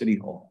call City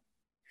Hall.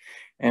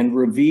 and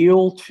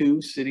reveal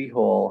to City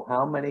Hall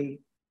how many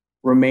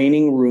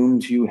remaining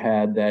rooms you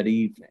had that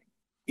evening.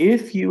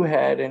 If you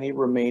had any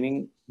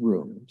remaining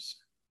rooms,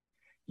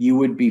 you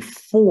would be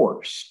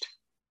forced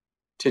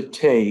to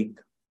take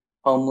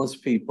homeless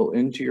people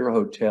into your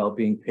hotel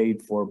being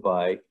paid for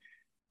by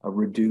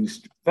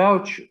reduced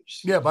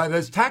vouchers. Yeah, by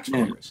those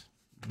taxpayers.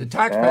 The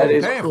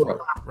taxpayers paying for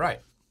it.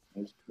 Right.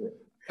 That's correct.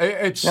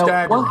 It's Now,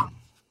 staggering.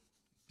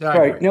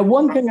 Right. Now,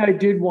 one thing I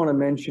did want to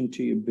mention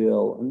to you,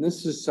 Bill, and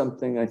this is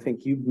something I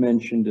think you've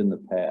mentioned in the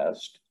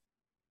past.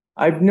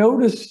 I've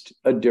noticed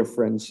a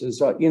difference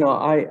is,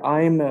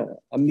 I'm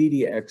a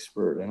media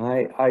expert and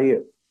I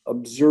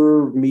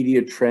observe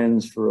media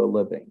trends for a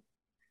living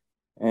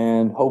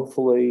and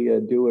hopefully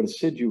do it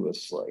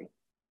assiduously.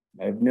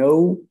 I have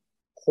no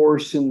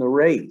horse in the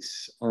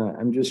race.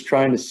 I'm just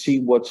trying to see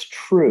what's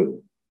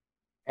true.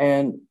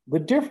 And the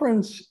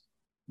difference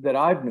that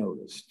I've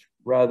noticed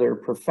rather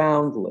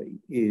profoundly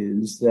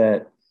is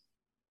that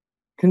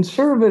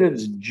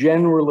conservatives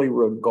generally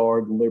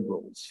regard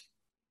liberals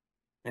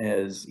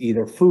as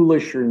either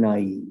foolish or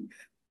naive.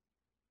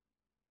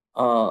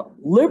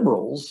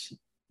 Liberals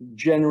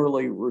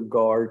generally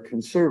regard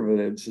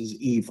conservatives as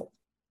evil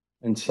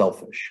and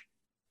selfish.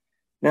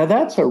 Now,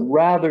 that's a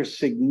rather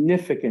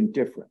significant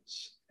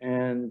difference.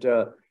 And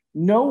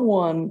no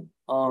one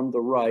on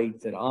the right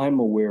that I'm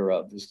aware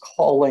of is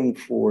calling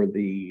for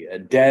the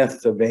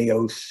death of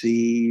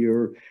AOC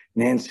or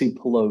Nancy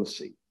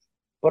Pelosi.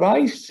 But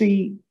I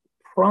see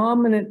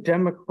prominent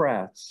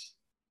Democrats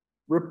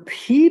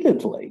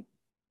repeatedly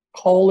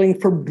calling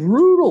for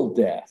brutal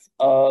death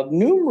of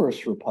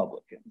numerous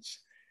Republicans.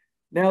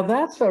 Now,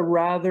 that's a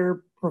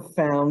rather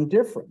profound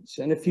difference.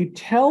 And if you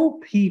tell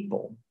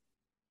people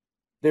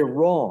they're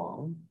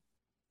wrong,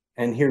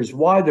 and here's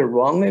why they're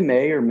wrong, they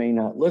may or may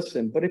not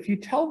listen. But if you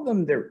tell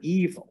them they're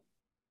evil,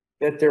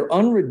 that they're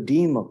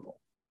unredeemable,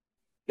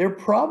 they're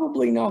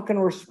probably not going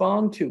to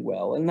respond too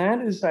well. And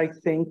that is, I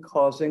think,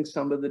 causing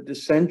some of the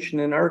dissension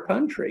in our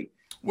country.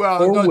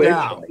 Well, no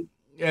doubt.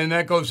 And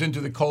that goes into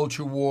the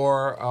culture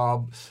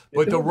war.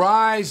 But the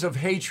rise of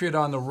hatred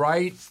on the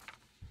right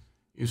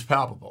is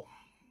palpable.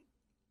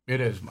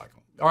 It is,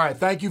 Michael. All right.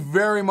 Thank you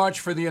very much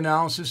for the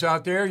analysis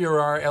out there. You're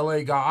our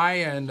LA guy,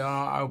 and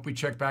I hope we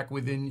check back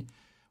with you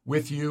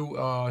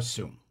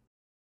soon.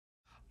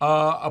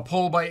 A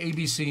poll by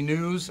ABC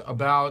News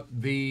about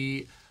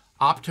the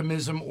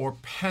optimism or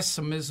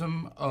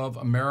pessimism of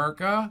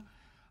America.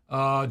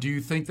 Do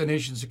you think the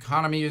nation's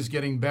economy is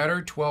getting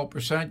better?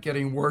 12%,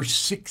 getting worse,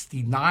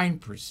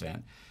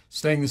 69%,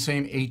 staying the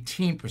same,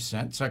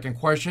 18%. Second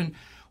question,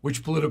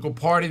 which political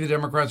party, the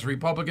Democrats or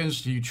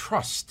Republicans, do you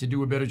trust to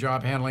do a better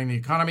job handling the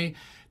economy?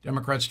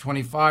 Democrats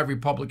 25,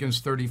 Republicans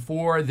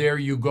 34. There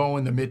you go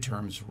in the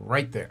midterms,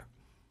 right there.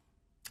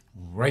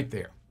 Right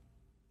there.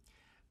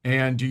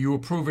 And do you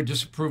approve or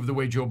disapprove the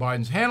way Joe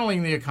Biden's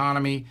handling the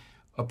economy?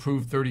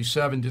 Approve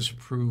 37,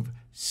 disapprove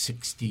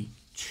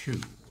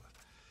 62.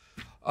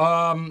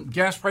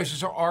 Gas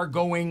prices are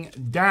going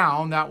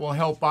down. That will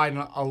help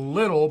Biden a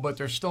little, but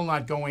they're still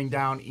not going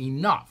down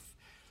enough.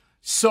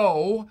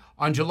 So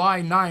on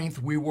July 9th,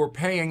 we were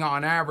paying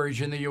on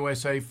average in the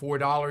USA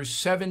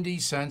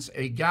 $4.70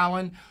 a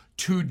gallon.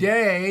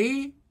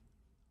 Today,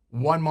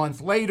 1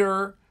 month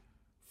later,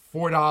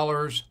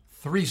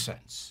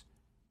 $4.03.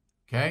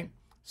 Okay?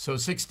 So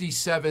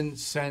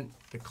 67-cent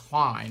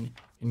decline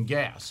in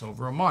gas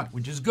over a month,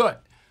 which is good.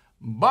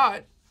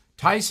 But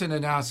Tyson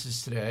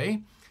announces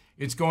today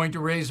it's going to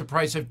raise the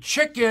price of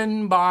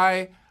chicken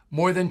by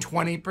more than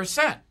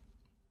 20%.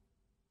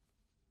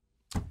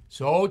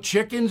 So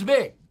chicken's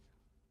big.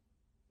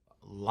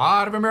 A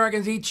lot of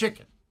Americans eat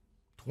chicken.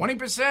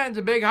 20% is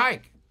a big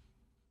hike.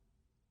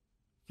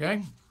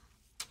 Okay?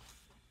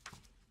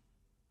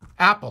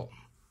 Apple.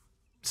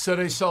 So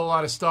they sell a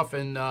lot of stuff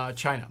in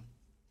China.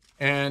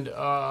 And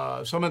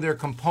some of their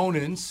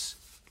components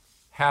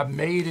have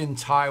made in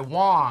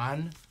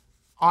Taiwan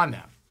on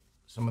them.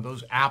 Some of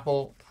those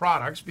Apple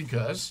products,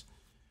 because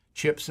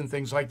chips and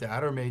things like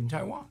that are made in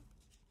Taiwan.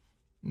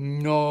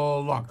 No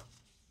longer.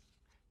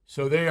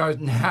 So they are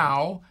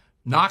now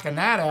knocking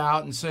that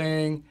out and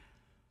saying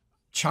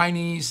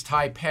Chinese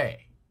Taipei.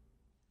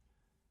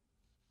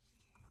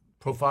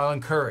 Profile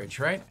and courage,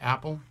 right?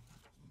 Apple.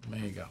 There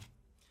you go.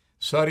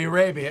 Saudi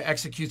Arabia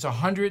executes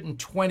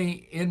 120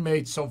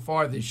 inmates so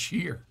far this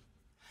year.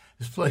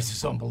 This place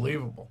is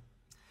unbelievable.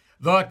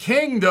 The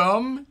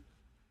kingdom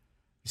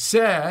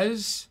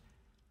says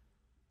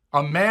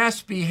a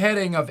mass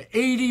beheading of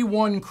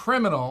 81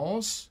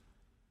 criminals,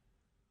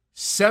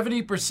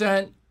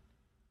 70%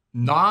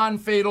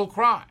 non-fatal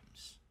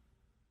crimes.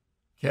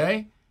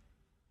 Okay?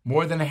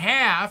 More than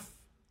half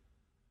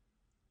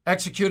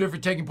executed for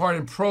taking part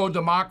in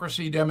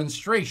pro-democracy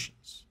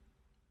demonstrations.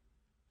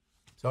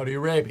 Saudi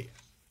Arabia.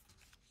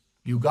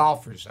 You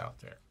golfers out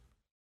there.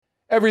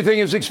 Everything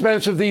is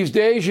expensive these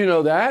days, you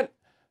know that.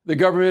 The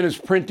government is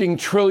printing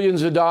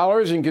trillions of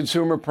dollars and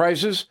consumer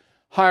prices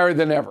higher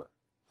than ever.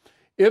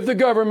 If the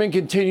government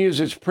continues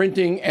its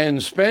printing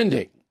and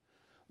spending,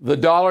 the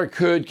dollar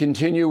could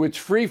continue its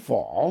free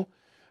fall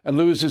and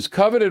lose its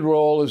coveted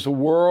role as the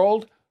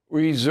world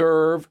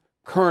reserve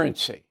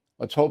currency.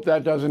 Let's hope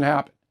that doesn't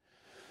happen.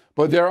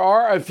 But there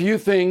are a few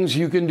things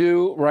you can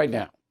do right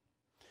now.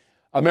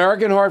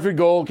 American Hartford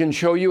Gold can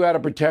show you how to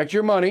protect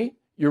your money,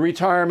 your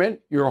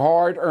retirement, your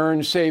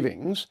hard-earned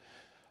savings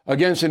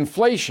against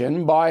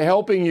inflation by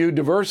helping you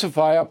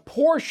diversify a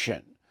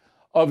portion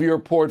of your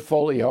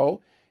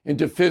portfolio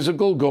into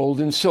physical gold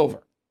and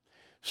silver.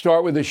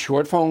 Start with a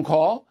short phone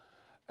call,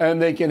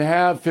 and they can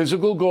have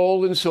physical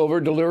gold and silver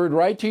delivered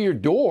right to your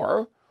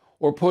door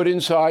or put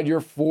inside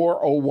your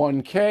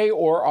 401k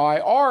or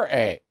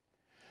IRA.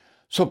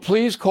 So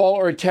please call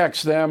or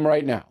text them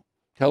right now.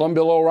 Tell them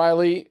Bill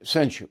O'Reilly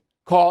sent you.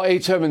 Call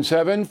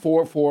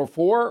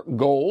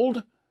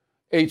 877-444-GOLD,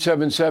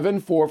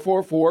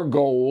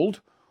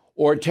 877-444-GOLD,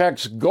 or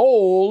text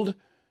GOLD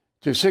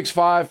to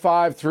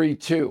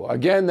 65532.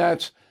 Again,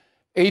 that's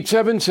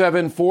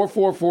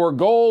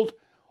 877-444-GOLD,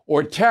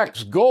 or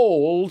text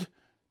GOLD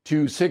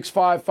to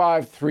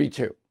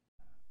 65532.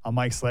 I'm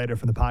Mike Slater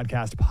from the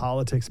podcast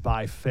Politics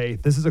by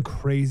Faith. This is a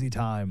crazy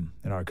time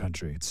in our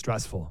country. It's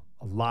stressful,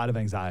 a lot of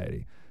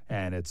anxiety,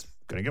 and it's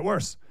going to get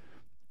worse.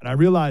 And I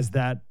realized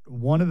that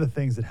one of the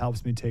things that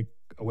helps me take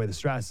away the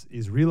stress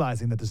is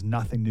realizing that there's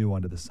nothing new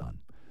under the sun.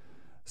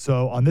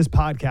 So on this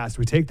podcast,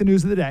 we take the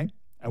news of the day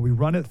and we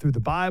run it through the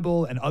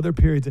Bible and other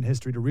periods in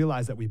history to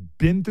realize that we've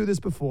been through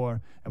this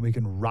before and we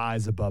can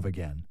rise above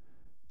again.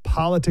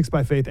 Politics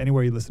by Faith,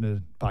 anywhere you listen to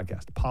the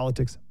podcast.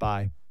 Politics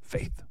by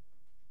Faith.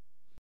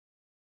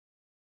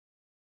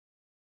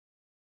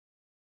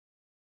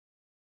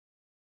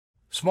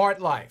 Smart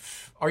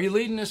life. Are you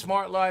leading a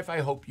smart life? I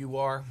hope you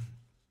are.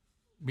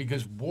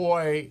 Because,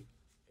 boy,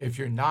 if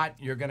you're not,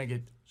 you're going to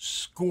get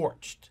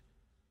scorched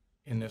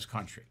in this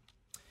country.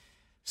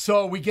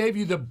 So we gave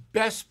you the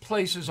best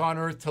places on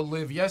earth to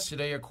live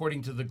yesterday,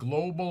 according to the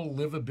Global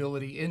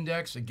Livability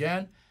Index.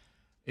 Again,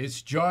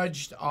 it's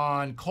judged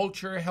on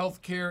culture,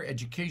 healthcare,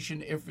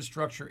 education,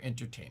 infrastructure,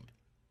 entertainment.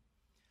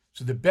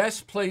 So the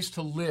best place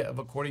to live,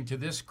 according to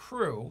this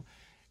crew,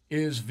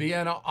 is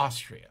Vienna,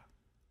 Austria.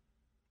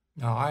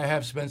 Now, I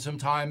have spent some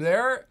time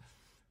there.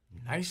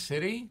 Nice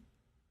city.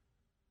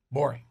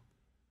 Boring.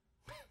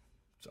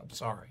 So I'm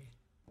sorry.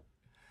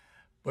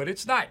 But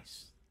it's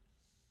nice.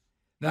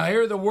 Now,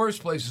 here are the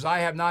worst places. I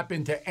have not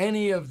been to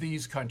any of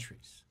these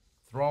countries.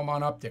 Throw them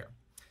on up there.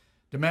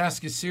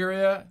 Damascus,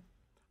 Syria.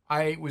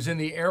 I was in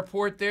the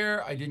airport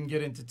there. I didn't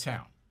get into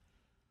town.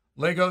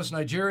 Lagos,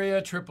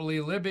 Nigeria. Tripoli,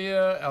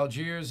 Libya.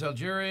 Algiers,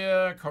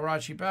 Algeria.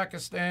 Karachi,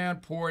 Pakistan.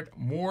 Port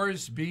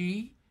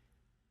Moresby.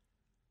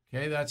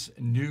 Okay, that's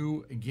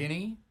New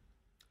Guinea.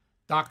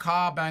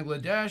 Dhaka,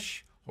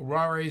 Bangladesh.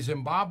 Harare,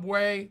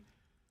 Zimbabwe.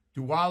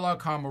 Douala,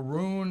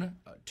 Cameroon.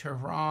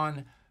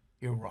 Tehran,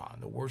 Iran.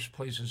 The worst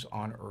places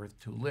on earth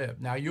to live.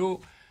 Now,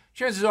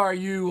 chances are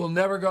you will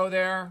never go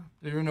there.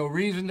 There's no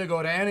reason to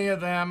go to any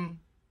of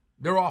them.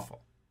 They're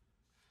awful.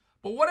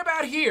 But what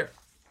about here?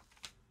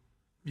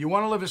 You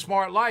want to live a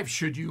smart life.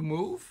 Should you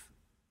move?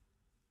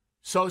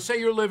 So say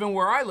you're living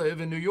where I live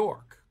in New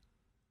York.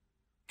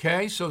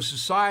 Okay, so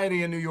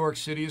society in New York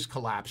City is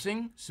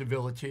collapsing.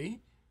 Civility.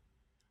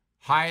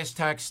 Highest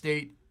tax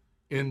state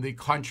in the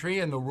country,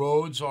 and the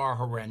roads are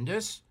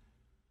horrendous.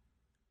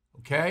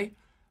 Okay?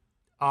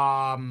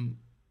 The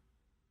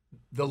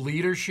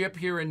leadership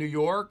here in New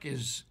York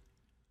is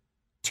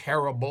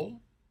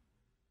terrible.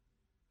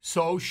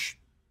 So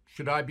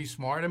should I be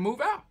smart and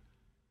move out?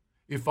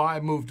 If I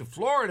moved to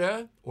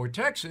Florida or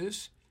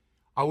Texas,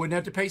 I wouldn't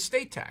have to pay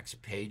state tax.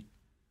 Paid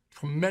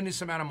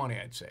tremendous amount of money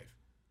I'd save.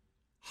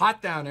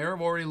 Hot down there.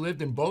 I've already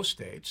lived in both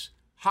states.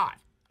 Hot.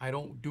 I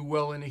don't do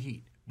well in the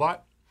heat.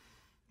 But,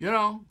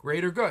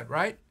 greater good,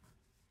 right?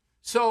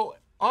 So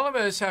all of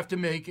us have to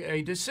make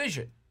a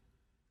decision.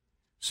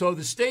 So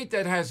the state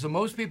that has the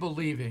most people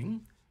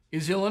leaving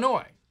is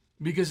Illinois,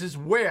 because it's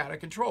way out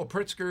of control.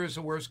 Pritzker is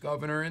the worst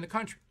governor in the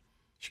country.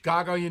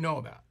 Chicago, you know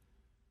about.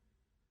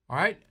 All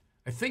right?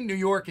 I think New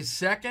York is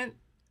second,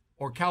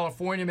 or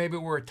California, maybe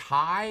we're a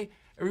tie.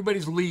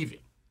 Everybody's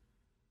leaving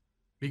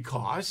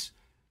because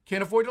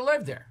can't afford to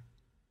live there.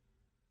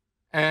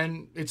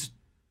 And it's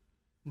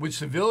with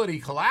civility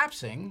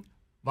collapsing,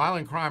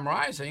 violent crime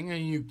rising,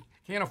 and you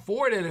can't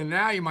afford it, and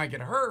now you might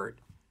get hurt.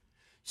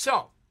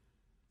 So,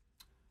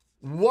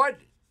 what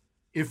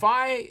if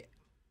I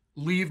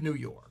leave New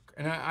York,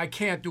 and I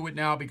can't do it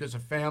now because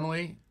of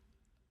family,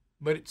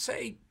 but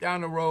say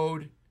down the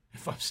road,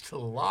 if I'm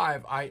still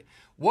alive,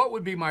 what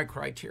would be my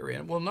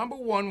criteria? Well, number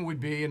one would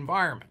be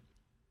environment.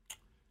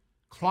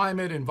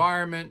 Climate,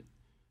 environment,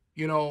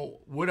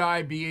 would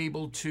I be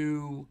able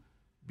to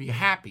be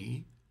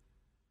happy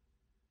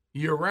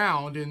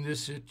year-round in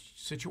this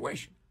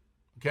situation?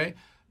 Okay.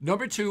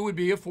 Number two would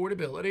be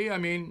affordability. I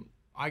mean,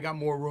 I got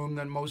more room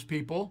than most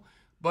people,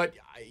 but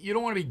you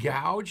don't want to be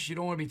gouged. You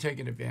don't want to be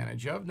taken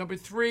advantage of. Number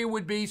three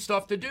would be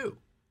stuff to do.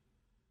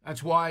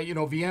 That's why,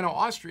 Vienna,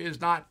 Austria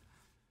is not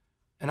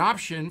an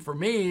option for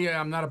me.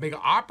 I'm not a big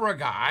opera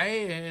guy,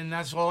 and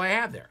that's all I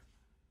have there.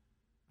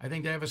 I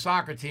think they have a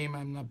soccer team.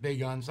 I'm not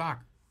big on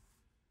soccer.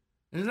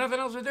 There's nothing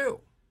else to do.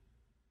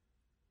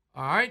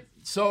 All right.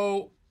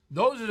 So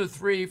those are the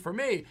three for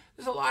me.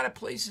 There's a lot of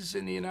places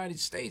in the United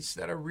States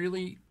that are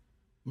really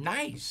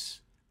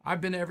nice.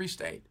 I've been to every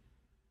state,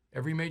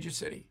 every major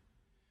city.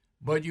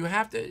 But you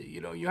have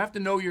to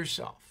know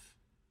yourself.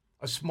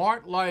 A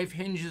smart life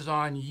hinges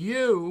on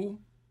you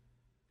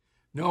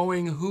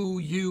knowing who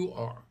you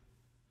are.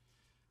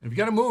 And if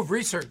you're going to move,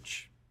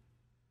 research.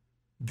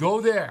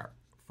 Go there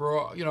for,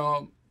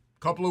 a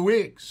couple of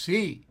weeks.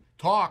 See,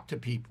 talk to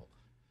people.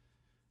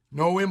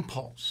 No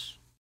impulse.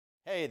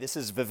 Hey, this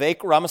is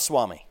Vivek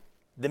Ramaswamy.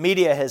 The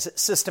media has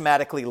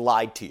systematically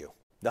lied to you.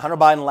 The Hunter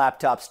Biden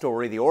laptop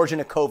story, the origin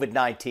of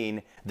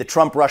COVID-19, the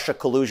Trump-Russia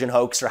collusion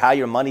hoax, or how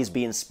your money's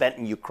being spent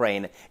in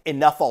Ukraine.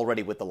 Enough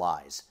already with the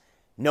lies.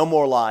 No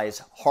more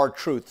lies, hard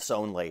truths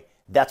only.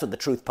 That's what the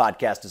Truth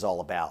Podcast is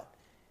all about.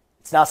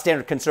 It's not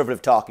standard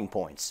conservative talking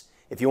points.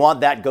 If you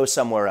want that, go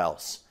somewhere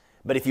else.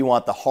 But if you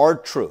want the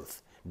hard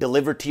truth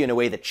delivered to you in a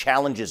way that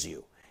challenges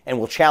you and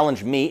will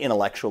challenge me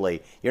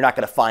intellectually, you're not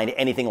going to find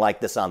anything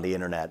like this on the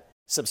internet.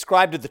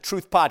 Subscribe to the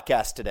Truth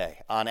Podcast today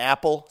on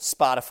Apple,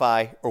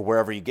 Spotify, or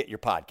wherever you get your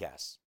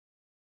podcasts.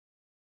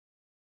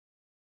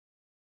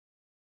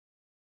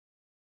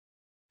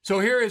 So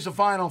here is a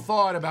final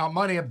thought about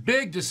money. A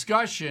big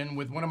discussion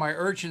with one of my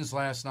urchins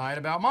last night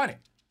about money.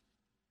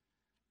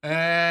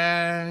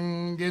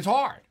 And it's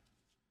hard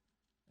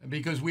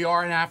because we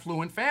are an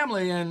affluent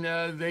family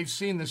and they've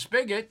seen the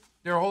spigot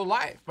their whole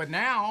life. But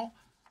now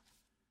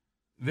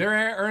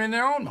they're earning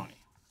their own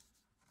money.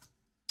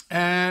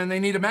 And they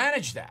need to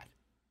manage that.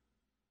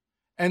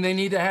 And they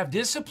need to have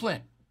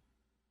discipline.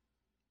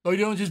 So you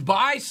don't just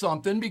buy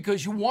something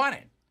because you want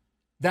it.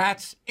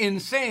 That's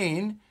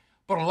insane.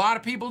 But a lot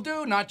of people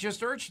do, not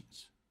just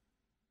urchins.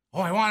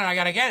 Oh, I want it, I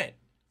got to get it.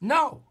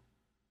 No.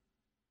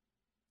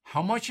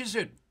 How much is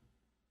it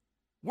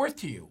worth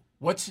to you?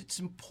 What's its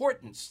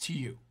importance to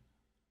you?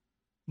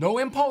 No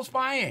impulse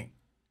buying.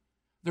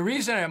 The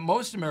reason that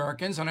most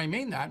Americans, and I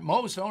mean that,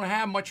 most don't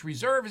have much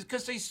reserve is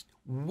because they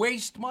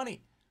waste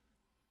money.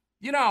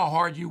 You know how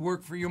hard you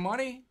work for your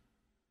money?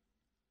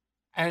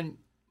 And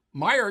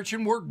my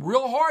urchin worked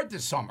real hard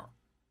this summer.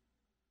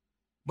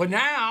 But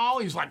now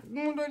he's like,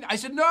 I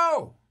said,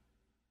 no,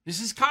 this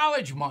is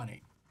college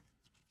money.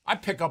 I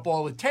pick up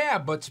all the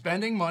tab, but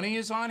spending money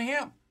is on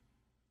him.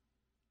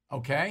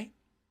 Okay?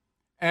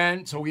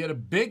 And so we had a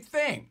big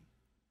thing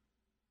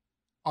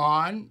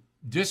on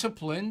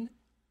discipline,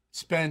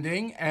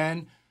 spending,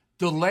 and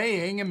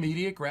delaying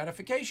immediate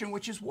gratification,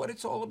 which is what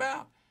it's all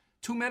about.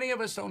 Too many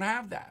of us don't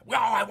have that.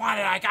 Well, I want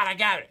it, I gotta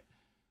get it.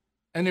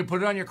 And they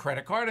put it on your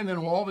credit card, and then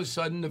all of a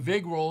sudden the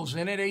VIG rolls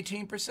in at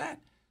 18%.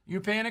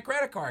 You're paying a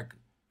credit card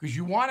because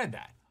you wanted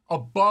that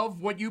above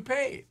what you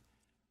paid.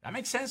 That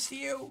makes sense to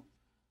you?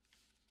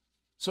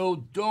 So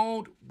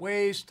don't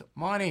waste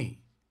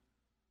money.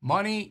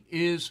 Money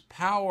is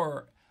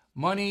power.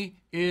 Money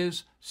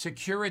is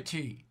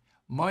security.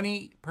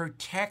 Money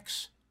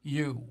protects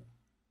you.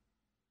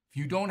 If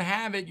you don't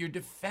have it, you're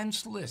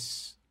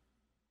defenseless.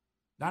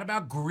 Not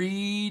about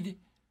greed.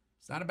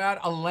 It's not about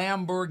a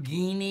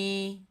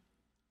Lamborghini.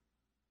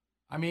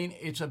 I mean,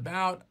 it's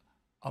about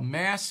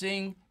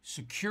amassing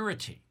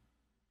security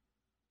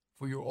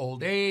for your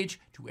old age,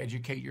 to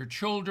educate your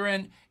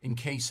children in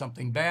case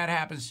something bad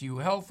happens to you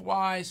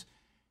health-wise.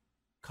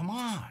 Come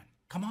on,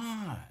 come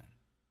on.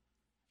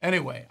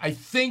 Anyway, I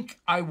think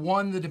I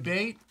won the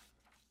debate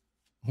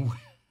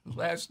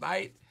last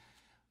night,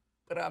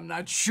 but I'm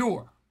not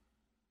sure.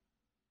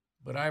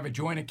 But I have a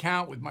joint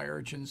account with my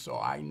urchin, so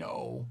I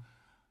know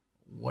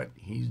what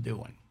he's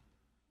doing.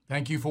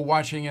 Thank you for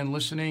watching and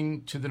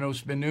listening to the No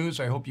Spin News.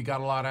 I hope you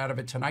got a lot out of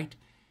it tonight.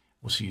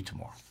 We'll see you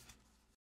tomorrow.